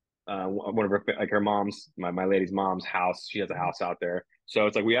one of her mom's, my lady's mom's house. She has a house out there, so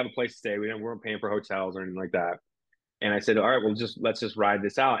it's like we have a place to stay. We weren't paying for hotels or anything like that. And I said, all right, well, let's just ride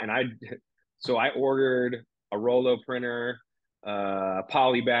this out. And so I ordered a Rolo printer,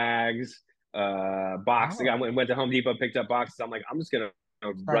 poly bags, boxes. I Oh, went to Home Depot, picked up boxes. I'm like, I'm just gonna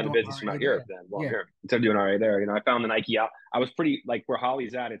start run the doing business from RA out here there. then while I'm Yeah. here instead of doing RA there. I found the Nike out. I was pretty like where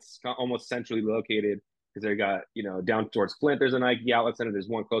Holly's at. It's almost centrally located because they got down towards Flint. There's a Nike outlet center. There's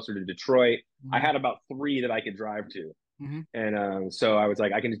one closer to Detroit. I Hmm. had about 3 that I could drive to. Hmm. And so I was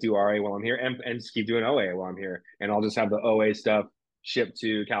like, I can just do RA while I'm here and just keep doing OA while I'm here. And I'll just have the OA stuff shipped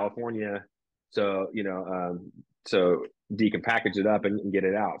to California. So, so D can package it up and get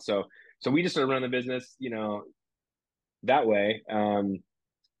it out. So we just started running the business, that way.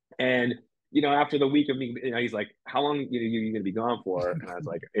 And, after the week of me, he's like, how long you going to be gone for? And I was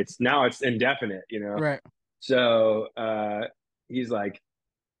like, it's indefinite. Right. So he's like,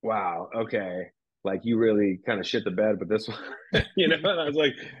 wow, okay, like you really kind of shit the bed with this one, And I was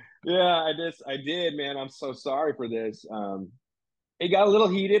like, yeah, I did, man. I'm so sorry for this. It got a little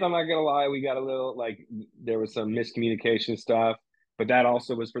heated. I'm not gonna lie. We got a little like there was some miscommunication stuff, but that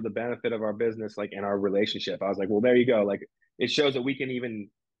also was for the benefit of our business, like in our relationship. I was like, well, there you go. Like it shows that we can even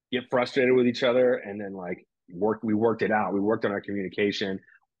get frustrated with each other and then like we worked it out. We worked on our communication.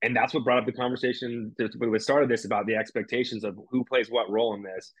 And that's what brought up the conversation when we started this about the expectations of who plays what role in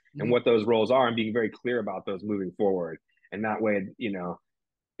this and Hmm. what those roles are and being very clear about those moving forward. And that way,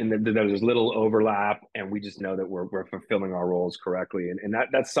 and there's little overlap, and we just know that we're fulfilling our roles correctly, and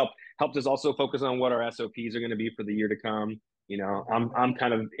that's helped us also focus on what our SOPs are going to be for the year to come. I'm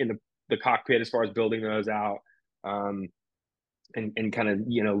kind of in the cockpit as far as building those out, um, and kind of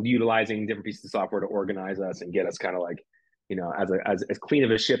utilizing different pieces of software to organize us and get us kind of like as clean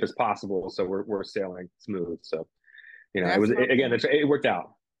of a ship as possible, so we're sailing smooth. So That's it worked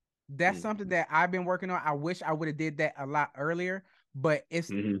out. something that I've been working on. I wish I would have did that a lot earlier, but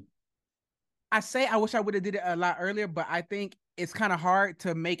Mm-hmm. I say I wish I would have did it a lot earlier, but I think it's kind of hard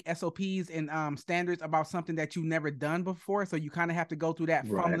to make SOPs and standards about something that you've never done before. So you kind of have to go through that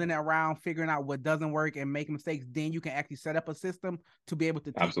Right. fumbling around, figuring out what doesn't work and making mistakes. Then you can actually set up a system to be able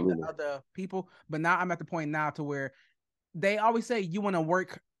to teach the Absolutely. other people. But now I'm at the point now to where they always say you want to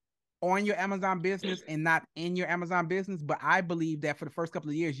work on your Amazon business and not in your Amazon business. But I believe that for the first couple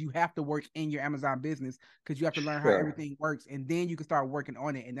of years, you have to work in your Amazon business because you have to learn how Sure. everything works. And then you can start working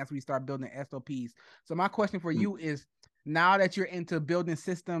on it. And that's when you start building SOPs. So my question for Mm. you is now that you're into building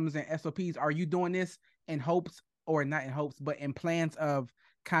systems and SOPs, are you doing this in hopes or not in hopes, but in plans of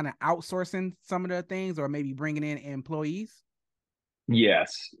kind of outsourcing some of the things or maybe bringing in employees?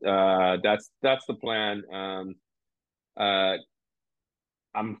 Yes, that's the plan. Uh,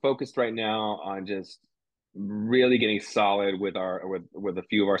 I'm focused right now on just really getting solid with a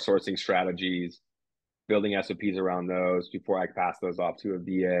few of our sourcing strategies. building SOPs around those before I pass those off to a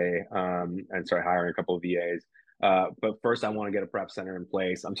VA, and start hiring a couple of VAs. But first, I want to get a prep center in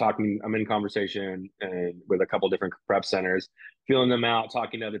place. I'm in conversation with a couple different prep centers, feeling them out,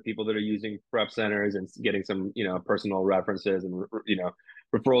 talking to other people that are using prep centers and getting some, personal references and,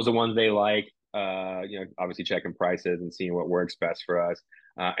 referrals of ones they like, obviously checking prices and seeing what works best for us.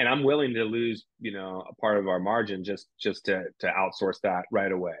 And I'm willing to lose, a part of our margin just to outsource that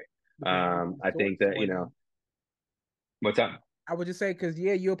right away. I think that, what's up? I would just say because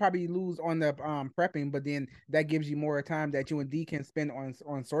you'll probably lose on the prepping, but then that gives you more time that you and D can spend on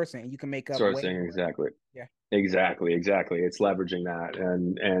sourcing, and you can make up way Sourcing, more. exactly. Yeah, Exactly. It's leveraging that,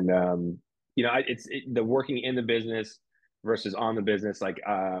 it's the working in the business versus on the business. Like,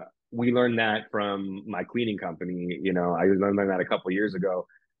 we learned that from my cleaning company. I learned that a couple of years ago.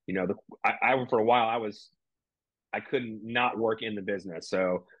 For a while I couldn't not work in the business.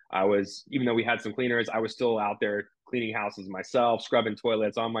 So I was, even though we had some cleaners, I was still out there cleaning houses myself, scrubbing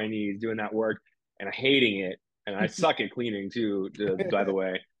toilets on my knees, doing that work, and hating it. And I suck at cleaning too, by the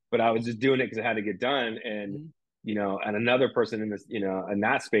way. But I was just doing it because it had to get done. And and another person in this, in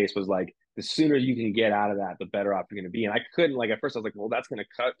that space was like, the sooner you can get out of that, the better off you're going to be. And I couldn't, like, at first I was like, well, that's going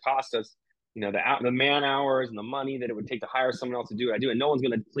to cost us, the man hours and the money that it would take to hire someone else to do it. I do, and no one's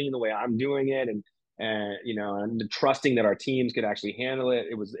going to clean the way I'm doing it. And trusting that our teams could actually handle it.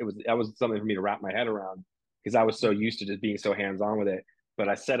 That was something for me to wrap my head around, because I was so used to just being so hands on with it. But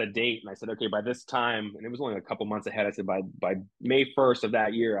I set a date and I said, okay, by this time, and it was only a couple months ahead. I said by May 1st of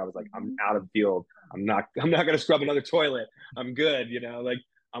that year, I was like, I'm out of the field. I'm not going to scrub another toilet. I'm good. Like,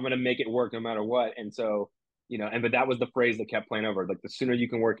 I'm going to make it work no matter what. And so, but that was the phrase that kept playing over. Like, the sooner you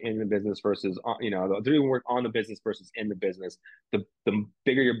can work in the business versus, the sooner you can work on the business versus in the business, the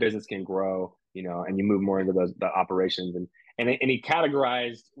bigger your business can grow, and you move more into the operations. And he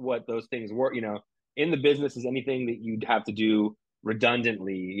categorized what those things were. In the business is anything that you'd have to do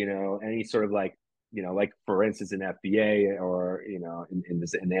redundantly, any sort of like, like for instance, in FBA or, in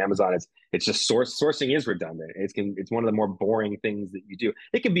the Amazon, it's just sourcing is redundant. It's one of the more boring things that you do.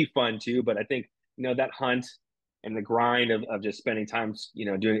 It can be fun too, but I think, that hunt and the grind of just spending time,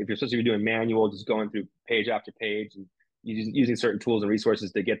 doing, if you're supposed to be doing manual, just going through page after page and using certain tools and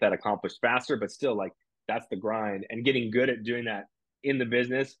resources to get that accomplished faster, but still, like, that's the grind. And getting good at doing that in the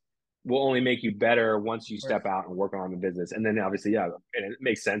business will only make you better once you step out and work on the business. And then obviously, and it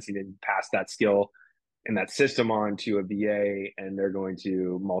makes sense. You can pass that skill and that system on to a VA, and they're going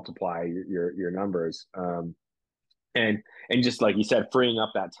to multiply your numbers. And just like you said, freeing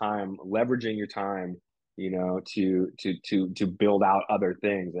up that time, leveraging your time, to build out other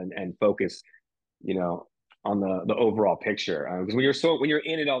things and focus, on the overall picture. Because when you're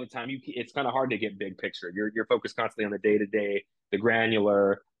in it all the time, it's kind of hard to get big picture. You're focused constantly on the day to day, the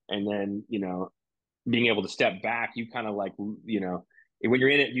granular, and then being able to step back. You kind of like when you're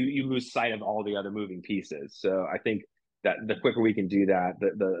in it, you lose sight of all the other moving pieces. So I think that the quicker we can do that,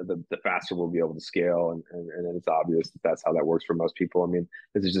 the faster we'll be able to scale. And then it's obvious that that's how that works for most people. I mean,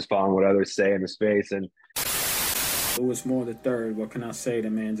 this is just following what others say in the space. And Louis Moore III, what can I say? The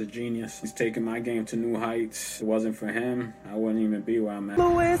man's a genius. He's taken my game to new heights. If it wasn't for him, I wouldn't even be where I'm at.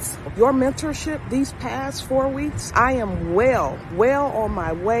 Louis, your mentorship these past 4 weeks, I am well on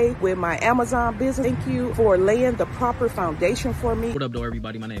my way with my Amazon business. Thank you for laying the proper foundation for me. What up, though,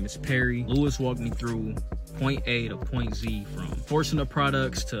 everybody? My name is Perry. Louis walked me through point A to point Z, from forcing the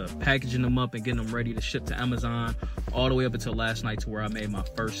products to packaging them up and getting them ready to ship to Amazon, all the way up until last night to where I made my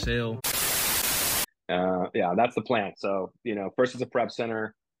first sale. That's the plan. So, first is a prep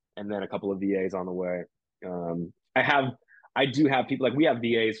center and then a couple of VAs on the way. I do have people, like, we have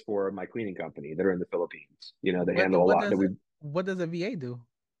VAs for my cleaning company that are in the Philippines, that handle a lot. What does a VA do?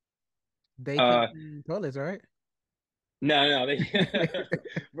 They clean toilets, right? No, they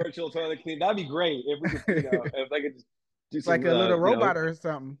virtual toilet clean. That'd be great if we could, if I could just do some, like a little robot or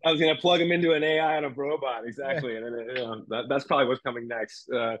something. I was gonna plug them into an AI and a robot, exactly, and then that's probably what's coming next.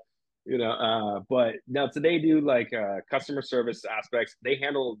 But no, so they do like customer service aspects. They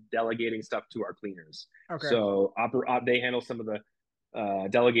handle delegating stuff to our cleaners. Okay. So they handle some of the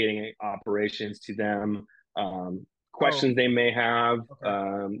delegating operations to them. Questions they may have.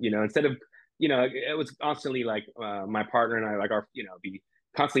 Okay. Instead of, it was constantly like my partner and I, like, be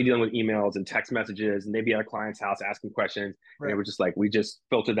constantly dealing with emails and text messages, and they'd be at a client's house asking questions. Right. And it was just like, we just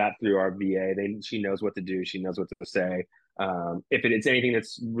filter that through our VA. She knows what to do. She knows what to say. If it's anything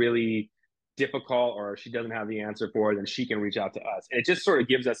that's really difficult or she doesn't have the answer for, then she can reach out to us. And it just sort of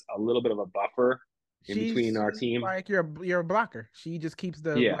gives us a little bit of a buffer between our team. Like you're a blocker. She just keeps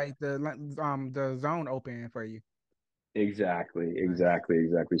the zone open for you. Exactly, Nice. exactly.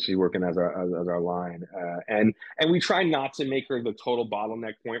 She's working as our line, and we try not to make her the total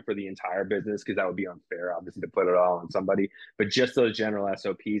bottleneck point for the entire business because that would be unfair, obviously, to put it all on somebody. But just those general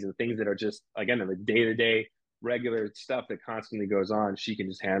SOPs and things that are just again the day to day regular stuff that constantly goes on, she can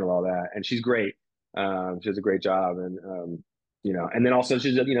just handle all that, and she's great. She does a great job, and and then also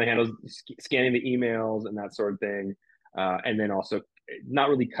she's handles scanning the emails and that sort of thing, and then also not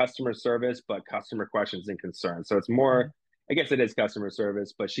really customer service, but customer questions and concerns. So it's more, I guess it is customer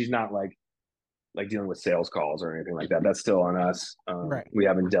service, but she's not like dealing with sales calls or anything like that. That's still on us. Right. We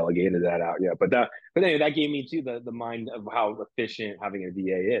haven't delegated that out yet, but anyway, that gave me too the mind of how efficient having a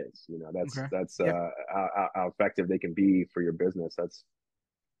VA is. Okay. That's Yeah. how effective they can be for your business. That's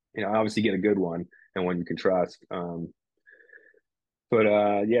obviously get a good one and one you can trust. But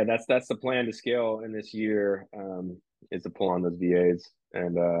yeah, that's the plan to scale in this year. Is to pull on those VAs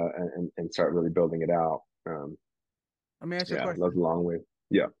and start really building it out. Let me ask you a Yeah, question. that's a long way.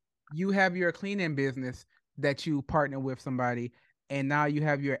 Yeah. You have your cleaning business that you partner with somebody, and now you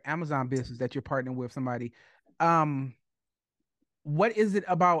have your Amazon business that you're partnering with somebody. Um, what is it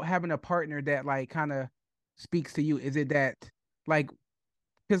about having a partner that like kind of speaks to you? Is it that like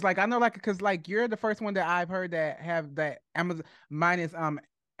because like I know like because like you're the first one that I've heard that have that Amazon mine is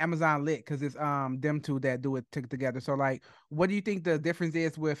Amazon Lit because it's them two that do it together. So like what do you think the difference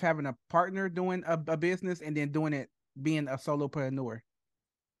is with having a partner doing a business and then doing it being a solopreneur?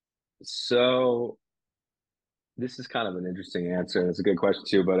 So this is kind of an interesting answer. It's a good question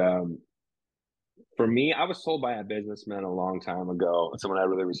too. But for me, I was told by a businessman a long time ago, someone I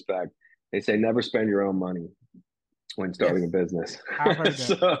really respect. They say never spend your own money when starting a Yes, business. I've heard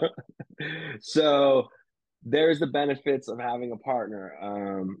that. So there's the benefits of having a partner.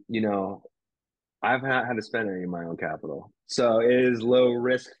 I've not had to spend any of my own capital. So it is low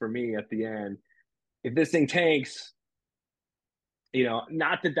risk for me at the end. If this thing tanks,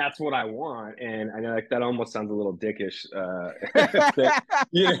 not that that's what I want. And I know like that almost sounds a little dickish. That,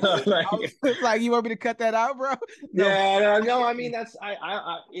 I like, was like, you want me to cut that out, bro? No, but yeah, I no, get I mean, you.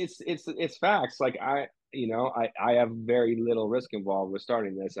 it's facts. Like I have very little risk involved with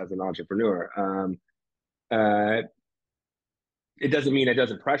starting this as an entrepreneur. Uh, it doesn't mean it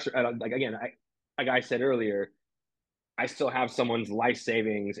doesn't pressure. Like again, like I said earlier, I still have someone's life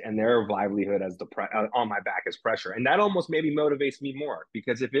savings and their livelihood as on my back as pressure, and that almost maybe motivates me more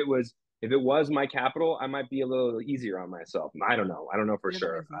because if it was my capital, I might be a little easier on myself. I don't know for Yeah, that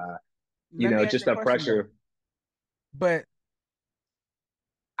sure. makes sense. Let me ask Just you a that question though. pressure. But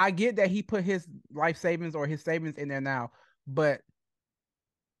I get that he put his life savings or his savings in there now, but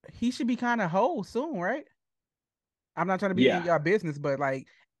he should be kind of whole soon, right? I'm not trying to be in Yeah, your business, but like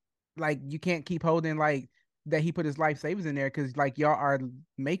you can't keep holding like that he put his life savings in there because like y'all are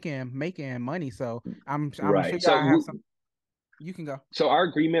making money. So I'm sure right. y'all have some. You can go. So our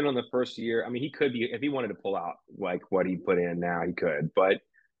agreement on the first year, I mean, he could be if he wanted to pull out like what he put in now, he could, but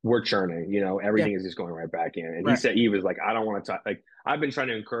we're churning, Yeah, everything is just going right back in. And right. he was like, I don't want to like I've been trying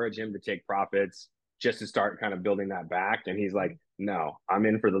to encourage him to take profits just to start kind of building that back. And he's like, no, I'm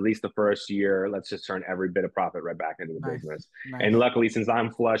in for at least the first year. Let's just turn every bit of profit right back into the Nice, business. And nice. luckily, since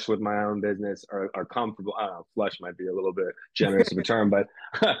I'm flush with my own business or comfortable, I don't know, flush might be a little bit generous of a term, but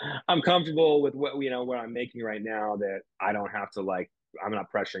I'm comfortable with what I'm making right now that I don't have to like I'm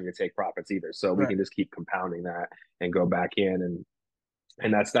not pressuring to take profits either. So we Right. can just keep compounding that and go back in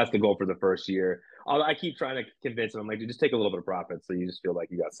and that's the goal for the first year. I keep trying to convince him. I'm like, dude, just take a little bit of profit so you just feel like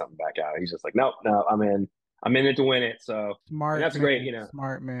you got something back out. He's just like, no, no, I'm in it to win it. So and Smart that's great, man,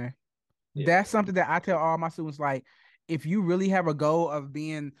 smart man. Yeah, That's something that I tell all my students. Like, if you really have a goal of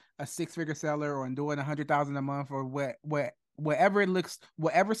being a six-figure seller or doing 100,000 a month or whatever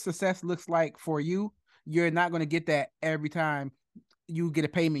success looks like for you, you're not going to get that every time you get a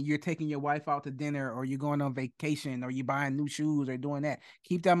payment. You're taking your wife out to dinner, or you're going on vacation, or you're buying new shoes, or doing that.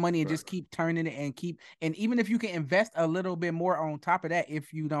 Keep that money and right, just keep turning it and even if you can invest a little bit more on top of that,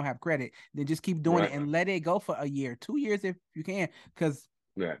 if you don't have credit, then just keep doing it right, and let it go for a year, 2 years if you can, because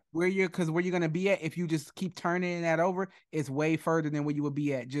right. where you're gonna be at if you just keep turning that over is way further than where you would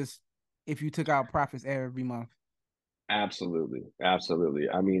be at just if you took out profits every month. Absolutely, absolutely.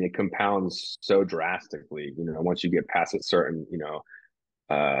 I mean, it compounds so drastically. Once you get past a certain, you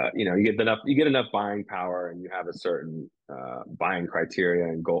get enough buying power and you have a certain buying criteria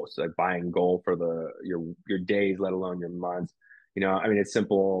and goals, like buying goal for your days, let alone your months. I mean, it's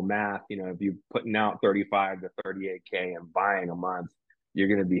simple math. If you're putting out 35 to 38K and buying a month, you're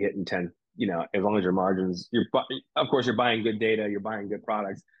going to be hitting 10. As long as your margins, of course you're buying good data, you're buying good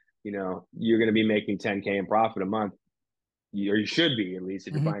products. You're going to be making 10K in profit a month, or you should be at least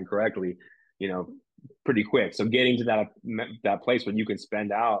if you're Mm-hmm. buying correctly. You know, pretty quick. So getting to that place where you can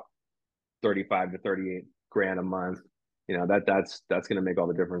spend out 35 to 38 grand a month, that's going to make all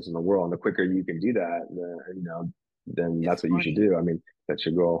the difference in the world. And the quicker you can do that, then It's that's what you should funny. do. I mean, that's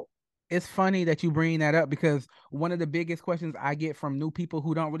your goal. It's funny that you bring that up because one of the biggest questions I get from new people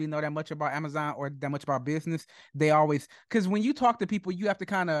who don't really know that much about Amazon or that much about business, they always, because when you talk to people, you have to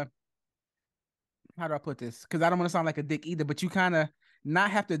kind of, how do I put this? Because I don't want to sound like a dick either, but you kind of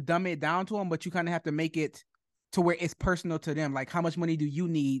not have to dumb it down to them, but you kind of have to make it to where it's personal to them. Like, how much money do you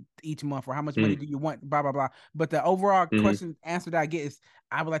need each month, or how much money do you want? Blah blah blah. But the overall question answer that I get is,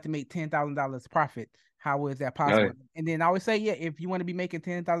 I would like to make $10,000 profit. How is that possible? Right. And then I always say, yeah, if you want to be making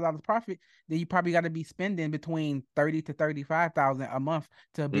 $10,000 profit, then you probably got to be spending between 30 to 35,000 a month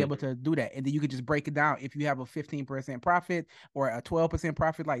to be able to do that. And then you could just break it down. If you have a 15% profit or a 12%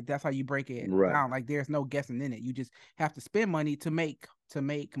 profit, like that's how you break it down. Like there's no guessing in it. You just have to spend money to make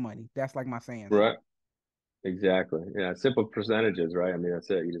money. That's like my saying. Right. Exactly. Yeah. Simple percentages, right? I mean, that's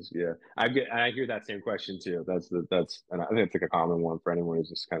it. You just, yeah. I hear that same question too. And I think it's like a common one for anyone who's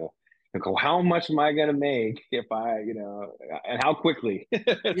just kind of go, how much am I going to make if and how quickly?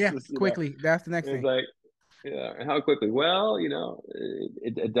 Yeah, just, quickly. That's the next it's thing. like, yeah, and how quickly? Well,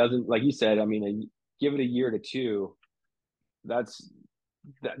 it doesn't, like you said, I mean, give it a year to two. That's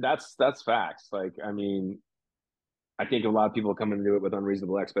facts. Like, I mean, I think a lot of people come into it with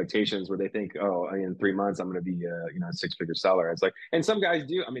unreasonable expectations where they think, oh, in 3 months I'm going to be a 6-figure seller. It's like, and some guys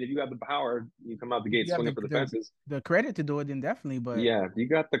do. I mean, if you have the power, you come out the gate swinging for the fences. The credit to do it, then definitely. But yeah, if you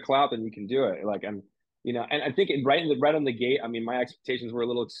got the clout, then you can do it. Like, and I think right on the gate. I mean, my expectations were a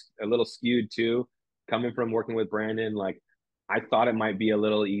little skewed too, coming from working with Brandon. Like, I thought it might be a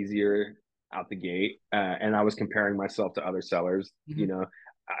little easier out the gate, and I was comparing myself to other sellers. Mm-hmm.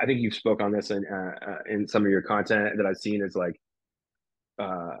 I think you've spoke on this in some of your content that I've seen is like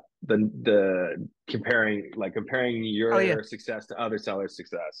the comparing your success to other sellers'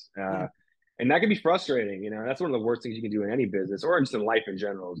 success. And that can be frustrating, that's one of the worst things you can do in any business or just in life in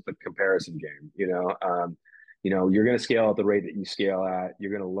general is the comparison game. You're going to scale at the rate that you scale at.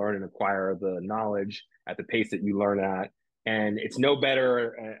 You're going to learn and acquire the knowledge at the pace that you learn at. And it's no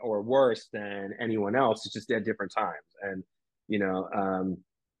better or worse than anyone else. It's just at different times. And,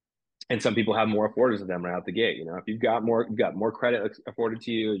 and some people have more afforded to them right out the gate. If you've got more credit afforded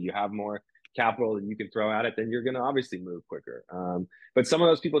to you, you have more capital that you can throw at it, then you're going to obviously move quicker. But some of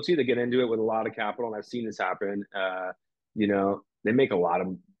those people too that get into it with a lot of capital, and I've seen this happen, they make a lot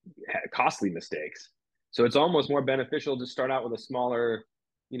of costly mistakes. So it's almost more beneficial to start out with a smaller,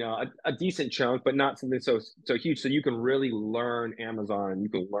 a decent chunk, but not something so huge. So you can really learn Amazon. You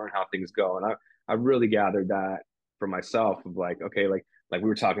can learn how things go. And I really gathered that for myself of like, okay, like we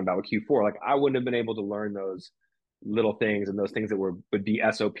were talking about with Q4, like I wouldn't have been able to learn those little things and those things that would be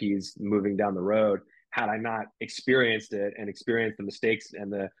SOPs moving down the road had I not experienced it and experienced the mistakes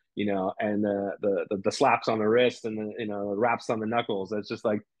and the slaps on the wrist and the raps on the knuckles. It's just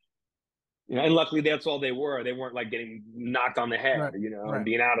like, and luckily that's all they were. They weren't like getting knocked on the head, right. and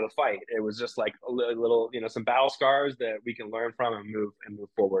being out of the fight. It was just like a little, some battle scars that we can learn from and move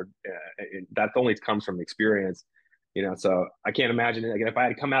forward. That only comes from experience. So I can't imagine it. Like if I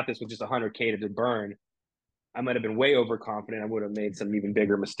had come at this with just 100K to burn, I might have been way overconfident. I would have made some even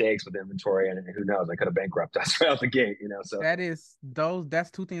bigger mistakes with inventory, and who knows, I could have bankrupted us right out the gate. So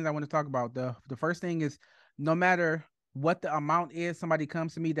that's two things I want to talk about. The first thing is, no matter what the amount is, somebody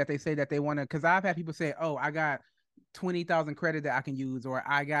comes to me that they say that they want to, because I've had people say, oh, I got 20,000 credit that I can use, or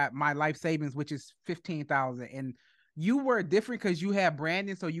I got my life savings, which is 15,000, and you were different because you had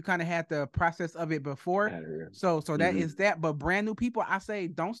Brandon, so you kind of had the process of it before. So that is that. But brand new people, I say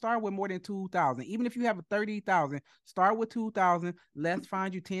don't start with more than 2,000. Even if you have a 30,000, start with 2,000. Let's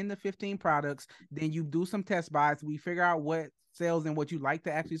find you 10 to 15 products. Then you do some test buys. We figure out what sells and what you like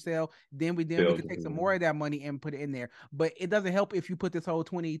to actually sell. Then we can take some more of that money and put it in there. But it doesn't help if you put this whole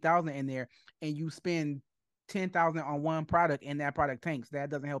 20,000 in there and you spend 10,000 on one product and that product tanks. That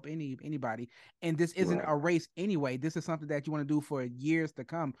doesn't help anybody. And this isn't a race anyway. This is something that you want to do for years to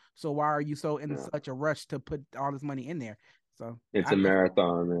come. So why are you so in such a rush to put all this money in there? So it's a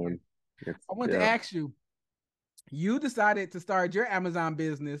marathon, man. I want to ask you, you decided to start your Amazon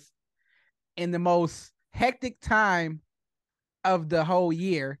business in the most hectic time of the whole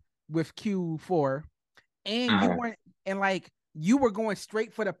year with Q4, and you weren't, and like you were going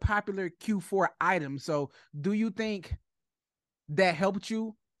straight for the popular Q4 items. So do you think that helped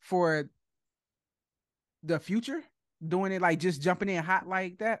you for the future, doing it like just jumping in hot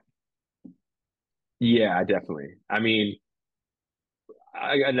like that? Yeah, definitely. I mean,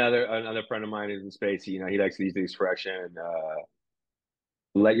 another friend of mine is in space. He likes to use the expression,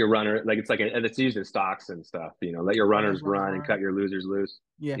 let your runner, like, it's like and it's used in stocks and stuff, let your Oh, that's runners runners run and run. cut your losers loose.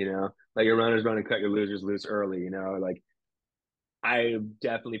 Yeah. Let your runners run and cut your losers loose early. Like, I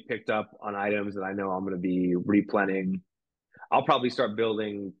definitely picked up on items that I know I'm going to be replenning. I'll probably start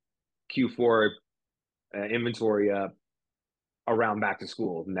building Q4 inventory up around back to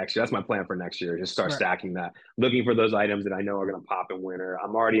school next year. That's my plan for next year. Just start Right. stacking that, looking for those items that I know are going to pop in winter.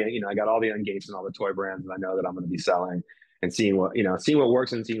 I'm already, I got all the Ungates and all the toy brands that I know that I'm going to be selling, and seeing what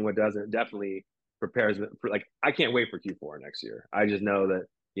works and seeing what doesn't definitely prepares for, like, I can't wait for Q4 next year. I just know that,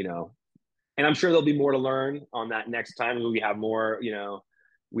 and I'm sure there'll be more to learn on that next time. We have more,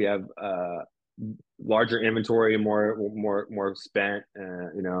 we have larger inventory and more spent,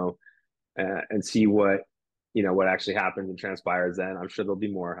 and see what actually happens and transpires then. I'm sure there'll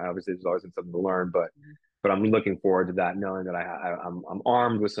be more. Obviously, there's always something to learn, but I'm looking forward to that, knowing that I'm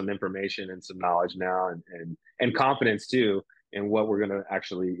armed with some information and some knowledge now, and confidence too in what we're gonna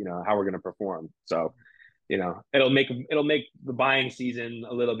actually, how we're gonna perform. So, it'll make the buying season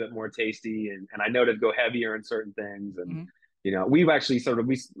a little bit more tasty, and I know to go heavier in certain things, and we've actually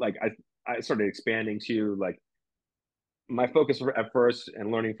I started expanding too, like, my focus at first,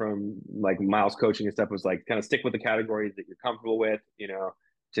 and learning from like Miles coaching and stuff, was like, kind of stick with the categories that you're comfortable with,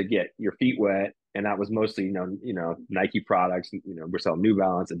 to get your feet wet. And that was mostly, Nike products, we're selling New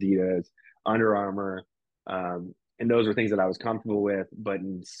Balance, Adidas, Under Armour. And those were things that I was comfortable with, but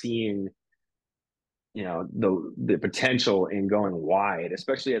in seeing, the potential in going wide,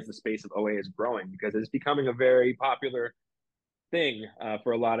 especially as the space of OA is growing, because it's becoming a very popular thing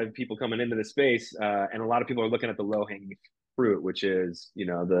for a lot of people coming into the space, and a lot of people are looking at the low hanging fruit, which is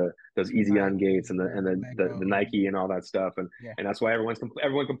those easy Ungates and the Nike and all that stuff, and Yeah. and that's why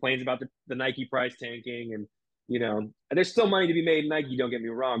everyone complains about the Nike price tanking, and there's still money to be made in Nike. Don't get me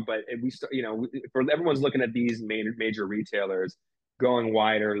wrong, but for everyone's looking at these major retailers going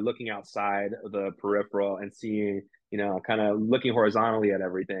wider, looking outside the peripheral, and seeing, kind of looking horizontally at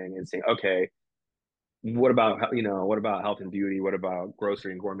everything and saying, okay, what about health and beauty, what about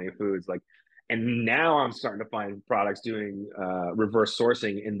grocery and gourmet foods, like, and now I'm starting to find products doing reverse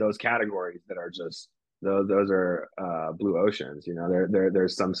sourcing in those categories that are just those are blue oceans.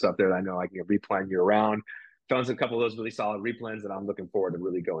 There's some stuff there that I know I can replan year round. Found a couple of those really solid replens that I'm looking forward to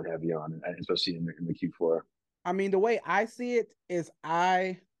really going heavy on, especially in the Q4. I mean, the way I see it is,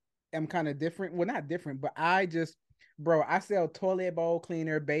 I am kind of different. Well, not different, but bro, I sell toilet bowl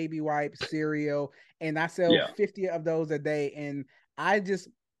cleaner, baby wipes, cereal, and I sell 50 of those a day. And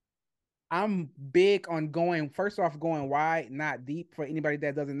I'm big on going wide, not deep. For anybody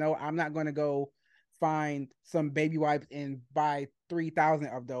that doesn't know, I'm not going to go find some baby wipes and buy 3,000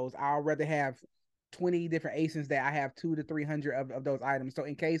 of those. I'll rather have 20 different ASINs that I have 200 to 300 of those items. So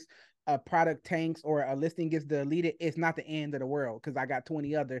in case a product tanks or a listing gets deleted, it's not the end of the world, because I got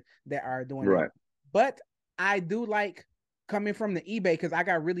 20 other that are doing it. But I do like coming from the eBay, because I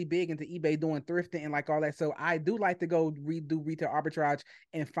got really big into eBay doing thrifting and like all that. So I do like to go do retail arbitrage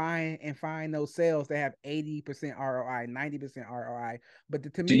and find those sales that have 80% ROI, 90% ROI.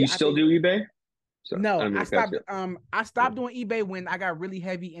 But to me, do you still do eBay? No, I stopped. I stopped doing eBay when I got really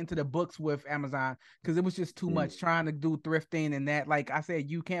heavy into the books with Amazon, because it was just too much trying to do thrifting and that. Like I said,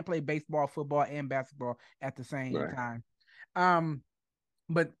 you can't play baseball, football, and basketball at the same time.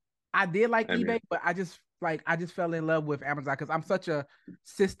 But I did like eBay, but I just fell in love with Amazon, because I'm such a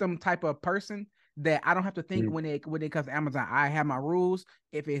system type of person that I don't have to think when it comes to Amazon. I have my rules.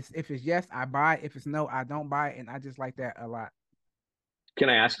 If it's yes, I buy. If it's no, I don't buy. And I just like that a lot. Can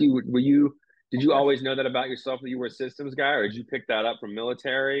I ask you, did you always know that about yourself, that you were a systems guy, or did you pick that up from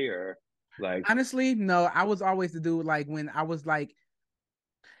military, or like? Honestly, no, I was always the dude, like, when I was like,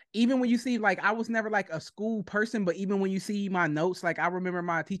 even when you see, like, I was never like a school person, but even when you see my notes, like, I remember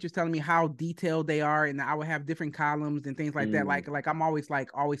my teachers telling me how detailed they are, and I would have different columns and things like that. Like I'm always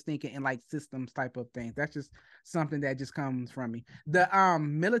thinking in like systems type of things. That's just something that just comes from me. The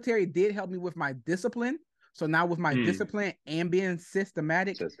military did help me with my discipline. So now with my discipline and being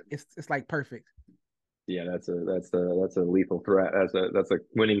systematic, it's like perfect. Yeah, that's a lethal threat. That's a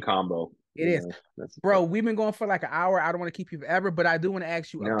winning combo. It is. Bro, we've been going for like an hour. I don't want to keep you forever, but I do want to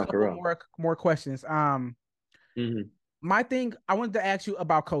ask you a couple more questions. My thing, I wanted to ask you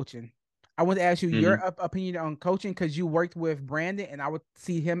about coaching. I want to ask you your opinion on coaching, because you worked with Brandon, and I would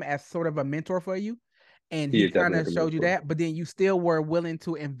see him as sort of a mentor for you. And he kind of showed you that, but then you still were willing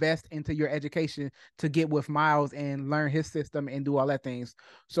to invest into your education to get with Miles and learn his system and do all that things.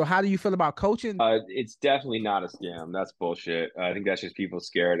 So how do you feel about coaching? It's definitely not a scam. That's bullshit. I think that's just people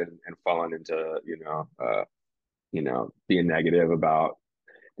scared and falling into, being negative about.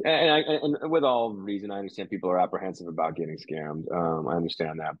 And with all reason, I understand people are apprehensive about getting scammed. I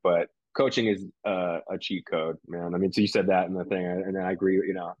understand that, but coaching is a cheat code, man. I mean, so you said that in the thing, and I agree.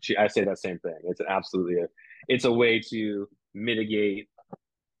 You know, I say that same thing. It's it's a way to mitigate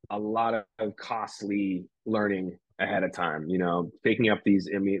a lot of costly learning ahead of time. You know, picking up these.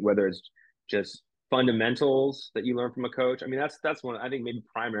 I mean, whether it's just fundamentals that you learn from a coach. I mean, that's one. I think maybe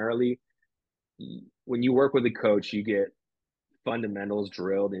primarily when you work with a coach, you get fundamentals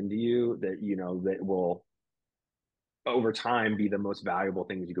drilled into you that that will over time be the most valuable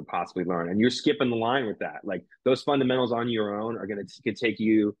things you could possibly learn, and you're skipping the line with that. Like those fundamentals on your own are going to take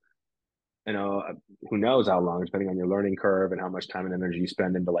you, who knows how long, depending on your learning curve and how much time and energy you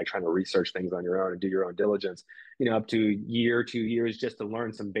spend into like trying to research things on your own and do your own diligence, up to a year, 2 years just to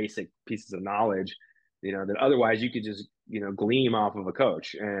learn some basic pieces of knowledge, that otherwise you could just, gleam off of a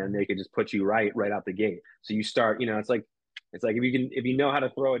coach and they could just put you right out the gate. So you start, it's like if you know how to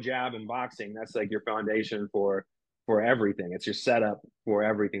throw a jab in boxing, that's like your foundation for everything. It's your setup for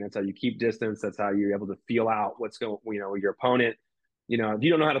everything. That's how you keep distance. That's how you're able to feel out what's going, your opponent. If you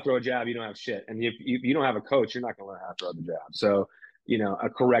don't know how to throw a jab, you don't have shit. And if you don't have a coach, you're not going to learn how to throw the jab. So, a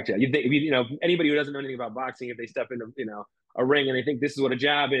correct jab. Anybody who doesn't know anything about boxing, if they step into, a ring and they think this is what a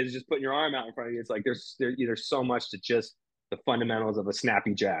jab is, just putting your arm out in front of you, it's like there's so much to just the fundamentals of a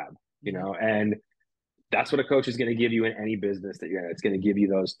snappy jab, and that's what a coach is going to give you in any business that you're in. It's going to give you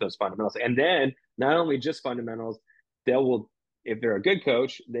those fundamentals. And then not only just fundamentals, if they're a good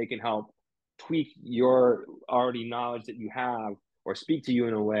coach, they can help tweak your already knowledge that you have or speak to you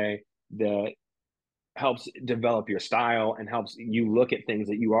in a way that helps develop your style and helps you look at things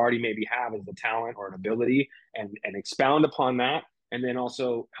that you already maybe have as a talent or an ability and expound upon that. And then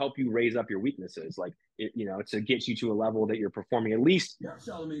also help you raise up your weaknesses, like to get you to a level that you're performing at least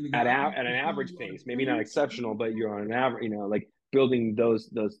at an average pace, maybe not exceptional, but you're on an average, like building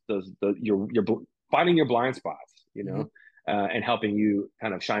you're finding your blind spots, and helping you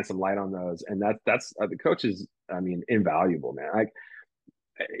kind of shine some light on those. And that's the coach is, I mean, invaluable, man.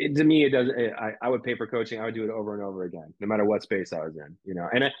 To me, it does. I would pay for coaching. I would do it over and over again, no matter what space I was in.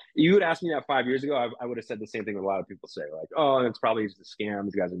 And you would ask me that 5 years ago, I would have said the same thing that a lot of people say, like, "Oh, it's probably just a scam.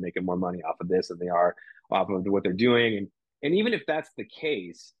 These guys are making more money off of this than they are off of what they're doing." And even if that's the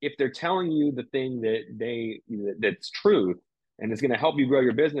case, if they're telling you the thing that's truth and it's going to help you grow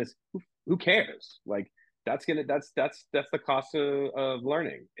your business, who cares? Like that's the cost of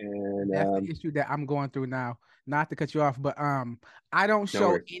learning. And that's the issue that I'm going through now. Not to cut you off, but I don't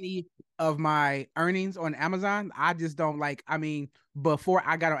show any of my earnings on Amazon. I just don't like. I mean, before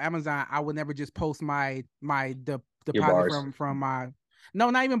I got on Amazon, I would never just post my deposit from my.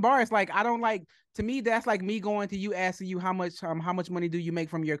 No, not even bars. Like I don't like. To me, that's like me going to you asking you how much money do you make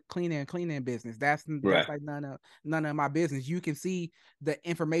from your cleaning business. That's like none of my business. You can see the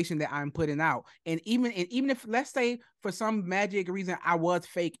information that I'm putting out, and even if, let's say, for some magic reason I was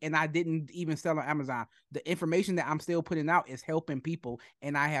fake and I didn't even sell on Amazon, the information that I'm still putting out is helping people,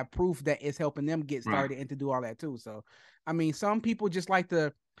 and I have proof that it's helping them get started and to do all that too. So, I mean, some people just like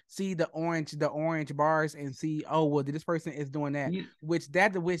to see the orange bars and see, oh well, this person is doing that, which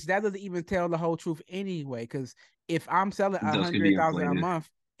that doesn't even tell the whole truth anyway. Because if I'm selling 100,000 a month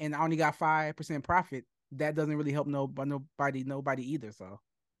and I only got 5% profit, that doesn't really help nobody either. So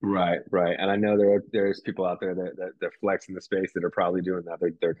right, and I know there's people out there that flex in the space that are probably doing that.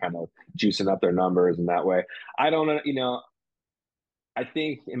 They're kind of juicing up their numbers in that way. I don't know. I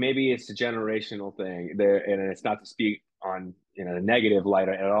think maybe it's a generational thing there, and it's not to speak on a negative light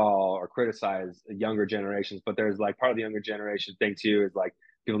at all or criticize younger generations, but there's like part of the younger generation thing too is like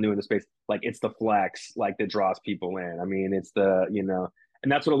people new in the space, like it's the flex like that draws people in. I mean, it's the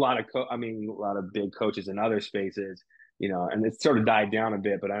and that's what a lot of big coaches in other spaces, and it's sort of died down a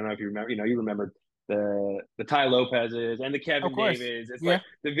bit. But I don't know if you remember, you remember the Tai Lopez's and the Kevin Davids. It's like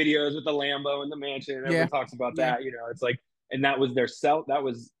the videos with the Lambo and the mansion, and everyone talks about that. It's like. And that was their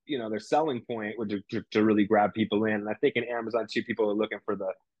their selling point, to really grab people in. And I think in Amazon too, people are looking for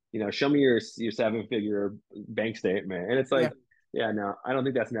the, show me your 7-figure bank statement. And it's like, no, I don't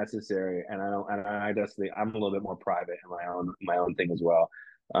think that's necessary. And I definitely, I'm a little bit more private in my own thing as well.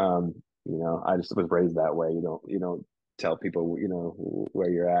 I just was raised that way. You don't tell people, where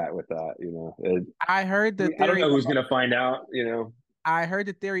you're at with that. I heard that. I don't know who's going to find out, I heard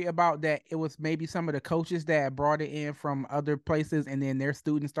the theory about that it was maybe some of the coaches that brought it in from other places, and then their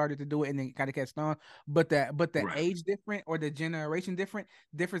students started to do it, and then kind of catch on. But the age different or the generation difference,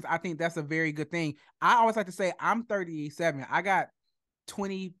 I think that's a very good thing. I always like to say I'm 37. I got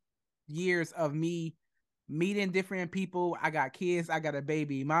 20 years of me meeting different people. I got kids. I got a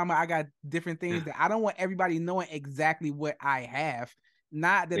baby mama. I got different things that I don't want everybody knowing exactly what I have.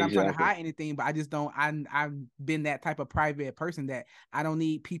 Not that I'm trying to Exactly. hide anything, but I just don't. I've been that type of private person that I don't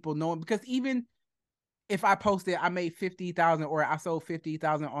need people knowing, because even if I posted I made 50,000 or I sold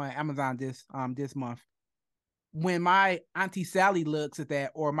 50,000 on Amazon this month, when my auntie Sally looks at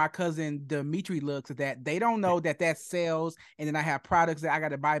that or my cousin Dimitri looks at that, they don't know that that's sales, and then I have products that I got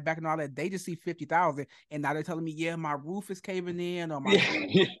to buy back and all that. They just see 50,000, and now they're telling me, yeah, my roof is caving in, or my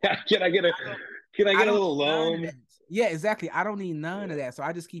Yeah. Can I get a I don't little need none of loan? that. Yeah, exactly. I don't need none of that, so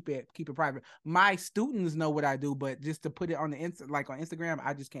I just keep it private. My students know what I do, but just to put it on the like on Instagram,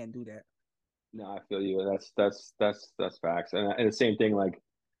 I just can't do that. No, I feel you. That's facts. And the same thing, like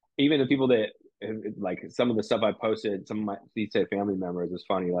even the people that like some of the stuff I posted, some of my these say family members was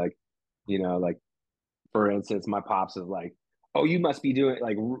funny. Like, like for instance, my pops is like, "Oh, you must be doing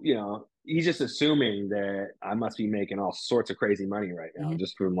like, he's just assuming that I must be making all sorts of crazy money right now, Mm-hmm.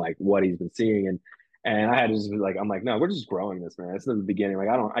 just from like what he's been seeing." And I had to just be like, I'm like, no, we're just growing this, man. It's in the beginning. Like,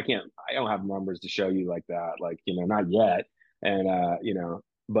 I don't have numbers to show you like that. Like, not yet. And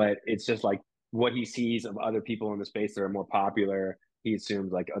but it's just like what he sees of other people in the space that are more popular. He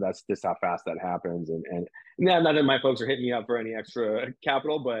assumes like, oh, that's just how fast that happens. And not that my folks are hitting me up for any extra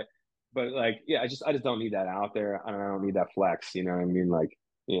capital, but like, yeah, I just don't need that out there. I don't need that flex. You know what I mean? Like,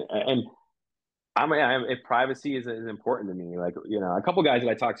 yeah, and if privacy is important to me, like, a couple guys that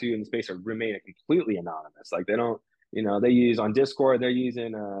I talk to in the space are remain completely anonymous. Like they don't, they use on Discord, they're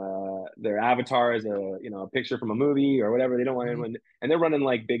using their avatar as a picture from a movie or whatever. They don't want Mm-hmm. anyone, and they're running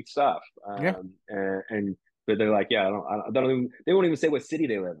like big stuff. Yeah. And but they're like, yeah, I don't even, they won't even say what city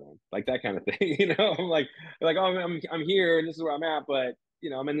they live in, like that kind of thing. I'm like, they're like, oh, I'm here and this is where I'm at, but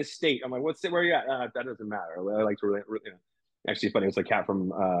I'm in this state. I'm like, where are you at? That doesn't matter. I like to really, actually funny. It was a cat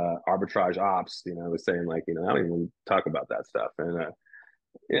from Arbitrage Ops, was saying like, I don't even talk about that stuff. And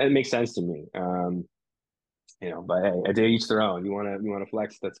it makes sense to me. But hey, a day each their own. You want to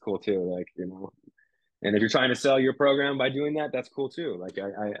flex, that's cool too. Like, and if you're trying to sell your program by doing that, that's cool too. Like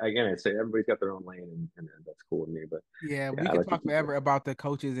I say everybody's got their own lane, and that's cool with me. But Yeah, yeah, we I can like to talk keep it. forever about the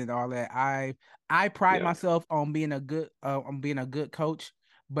coaches and all that. I pride Yeah. myself on being a good coach,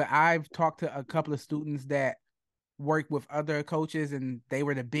 but I've talked to a couple of students that work with other coaches, and they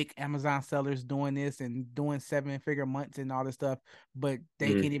were the big Amazon sellers doing this and doing 7-figure months and all this stuff, but they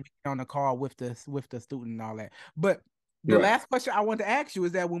Mm-hmm. can't even get on the call with the student and all that. But the Right. last question I want to ask you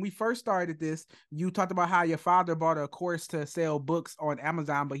is that when we first started this, you talked about how your father bought a course to sell books on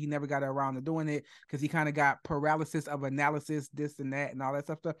Amazon, but he never got around to doing it because he kind of got paralysis of analysis, this and that, and all that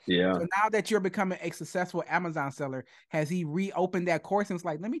stuff. Yeah. So now that you're becoming a successful Amazon seller, has he reopened that course and it's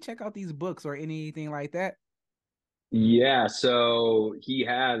like, let me check out these books or anything like that? Yeah, so he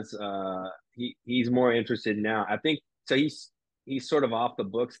has he's more interested now. I think so he's sort of off the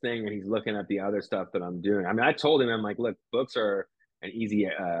books thing and he's looking at the other stuff that I'm doing. I mean, I told him, I'm like, look, books are an easy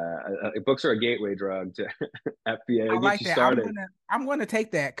books are a gateway drug to FBA. I It'll get like you that. started. I'm gonna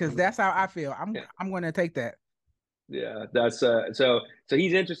take that because that's how I feel. Yeah. I'm gonna take that. Yeah, that's so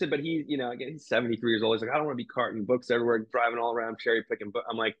he's interested, but again, he's 73 years old. He's like, I don't want to be carting books everywhere, driving all around, cherry picking. But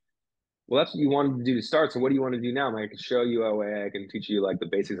I'm like, well, that's what you wanted to do to start. So what do you want to do now? I'm like, I can show you a way. I can teach you like the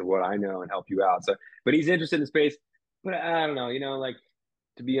basics of what I know and help you out. So, but he's interested in space. But I don't know, like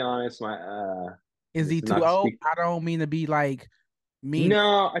to be honest, my Is this he is too not to old? speak. I don't mean to be like mean.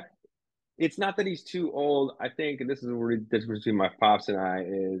 No, it's not that he's too old. I think, and this is where the difference between my pops and I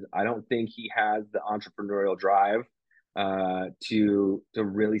is, I don't think he has the entrepreneurial drive to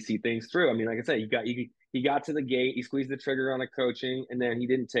really see things through. I mean, like I said, he got to the gate, he squeezed the trigger on a coaching, and then he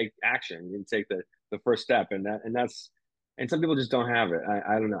didn't take action. He didn't take the first step, and some people just don't have it.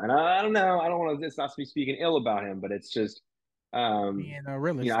 I don't know, and I don't know. I don't want to. It's not me speaking ill about him, but it's just Being a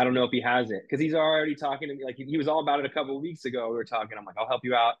realist. I don't know if he has it because he's already talking to me. Like he was all about it a couple of weeks ago. We were talking. I'm like, I'll help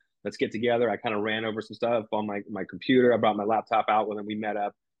you out. Let's get together. I kind of ran over some stuff on my computer. I brought my laptop out when we met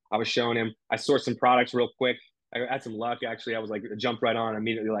up. I was showing him. I sourced some products real quick. I had some luck actually. I was like jumped right on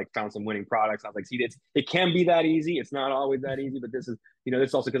immediately. Like found some winning products. I was like, see, it can be that easy. It's not always that easy, but this is this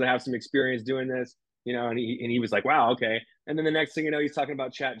is also because I have some experience doing this. And he was like, wow, okay. And then the next thing you know, he's talking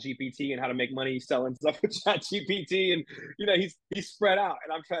about Chat GPT and how to make money selling stuff with Chat GPT, and he's spread out.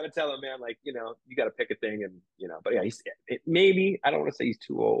 And I'm trying to tell him, man, like you got to pick a thing, and but yeah, maybe I don't want to say he's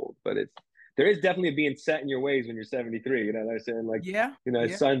too old, but there is definitely being set in your ways when you're 73. You know what I'm saying? Like Yeah.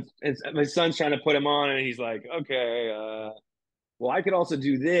 his son's trying to put him on, and he's like, okay, well, I could also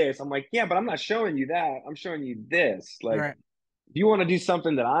do this. I'm like, yeah, but I'm not showing you that. I'm showing you this. Like, Right. if you want to do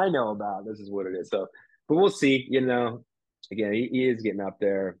something that I know about, this is what it is. So, but we'll see. Again, he is getting up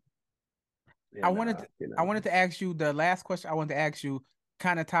there. I And, wanted to, I wanted to ask you the last question I wanted to ask you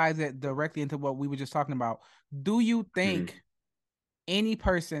kind of ties it directly into what we were just talking about. Do you mhm. think any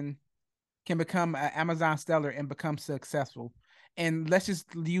person can become an Amazon seller and become successful. And let's just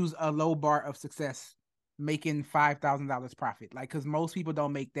use a low bar of success, making $5,000 profit. Like, because most people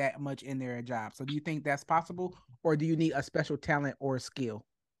don't make that much in their job. So do you think that's possible, or do you need a special talent or skill?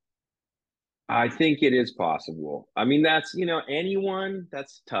 I think it is possible. I mean, that's, anyone,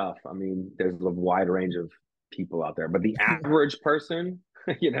 that's tough. I mean, there's a wide range of people out there, but the average person,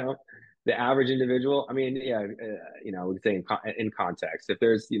 the average individual, I mean, yeah, we'd say in context, if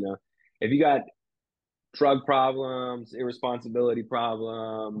there's, if you got drug problems, irresponsibility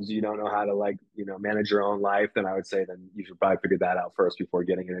problems, you don't know how to manage your own life, then I would say then you should probably figure that out first before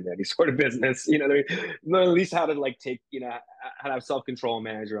getting into any sort of business. At least how to how to have self-control and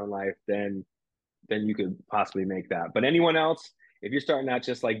manage your own life, then you could possibly make that. But anyone else, if you're starting out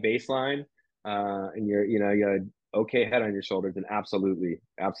just like baseline, and you got an okay head on your shoulders, then absolutely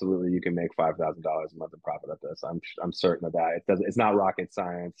you can make $5,000 a month in profit at this. I'm certain of that. It's not rocket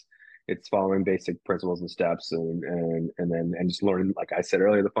science. It's following basic principles and steps, and just learning, like I said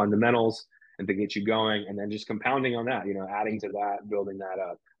earlier, the fundamentals and to get you going, and then just compounding on that, adding to that, building that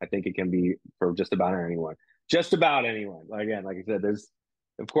up. I think it can be for just about anyone. Again, like I said,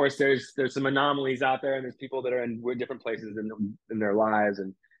 there's some anomalies out there, and there's people that are in different places in their lives,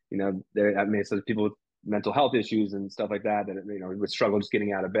 and so people with mental health issues and stuff like that would struggle just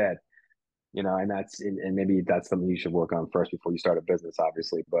getting out of bed, and maybe that's something you should work on first before you start a business,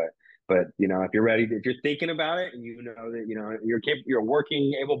 obviously. But if you're ready, if you're thinking about it, and you're a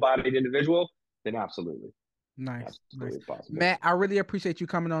working, able-bodied individual, then absolutely. Nice. Matt, I really appreciate you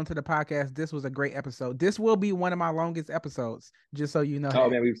coming on to the podcast. This was a great episode. This will be one of my longest episodes, just so you know. Oh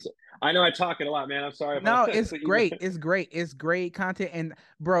man, I know I talk it a lot, man. I'm sorry about that. No, it's great. It's great. It's great content. And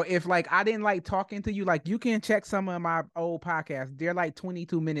bro, if I didn't like talking to you, you can check some of my old podcasts. They're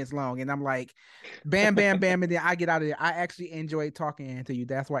 22 minutes long, and I'm like, bam, bam, bam, and then I get out of there. I actually enjoyed talking to you.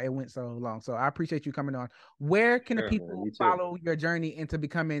 That's why it went so long. So I appreciate you coming on. Where can the people follow your journey into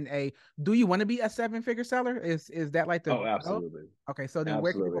becoming do you want to be a 7-figure seller? Is that the? Oh, absolutely. Okay, so then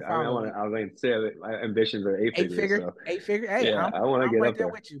absolutely. Where can people follow? I was going to say that my ambitions are 8 figures. 8 figure. Hey, yeah, I want to get up there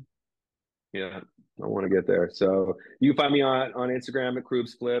with you. Yeah, I want to get there. So you can find me on Instagram at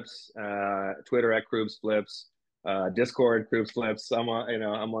Kroobs Flips, Twitter at Kroobs Flips, Discord Kroobs Flips. I'm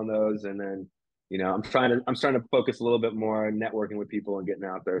on those, and then I'm trying to focus a little bit more on networking with people and getting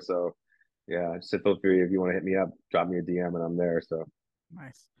out there. So yeah, just feel free, if you want to hit me up, drop me a DM, and I'm there. So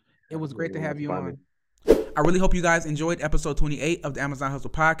nice. It was great to have you on. I really hope you guys enjoyed episode 28 of the Amazon Hustle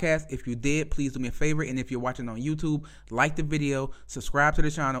podcast. If you did, please do me a favor. And if you're watching on YouTube, like the video, subscribe to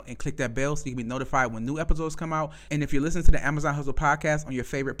the channel, and click that bell so you can be notified when new episodes come out. And if you're listening to the Amazon Hustle podcast on your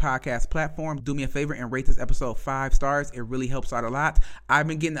favorite podcast platform, do me a favor and rate this episode 5 stars. It really helps out a lot. I've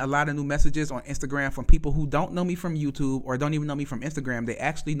been getting a lot of new messages on Instagram from people who don't know me from YouTube or don't even know me from Instagram. They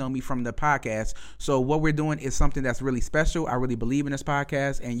actually know me from the podcast. So what we're doing is something that's really special. I really believe in this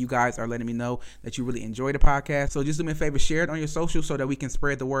podcast, and you guys are letting me know that you really enjoy the podcast. So just do me a favor, share it on your social so that we can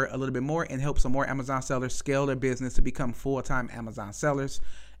spread the word a little bit more and help some more Amazon sellers scale their business to become full-time Amazon sellers.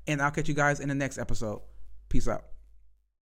 And I'll catch you guys in the next episode. Peace out.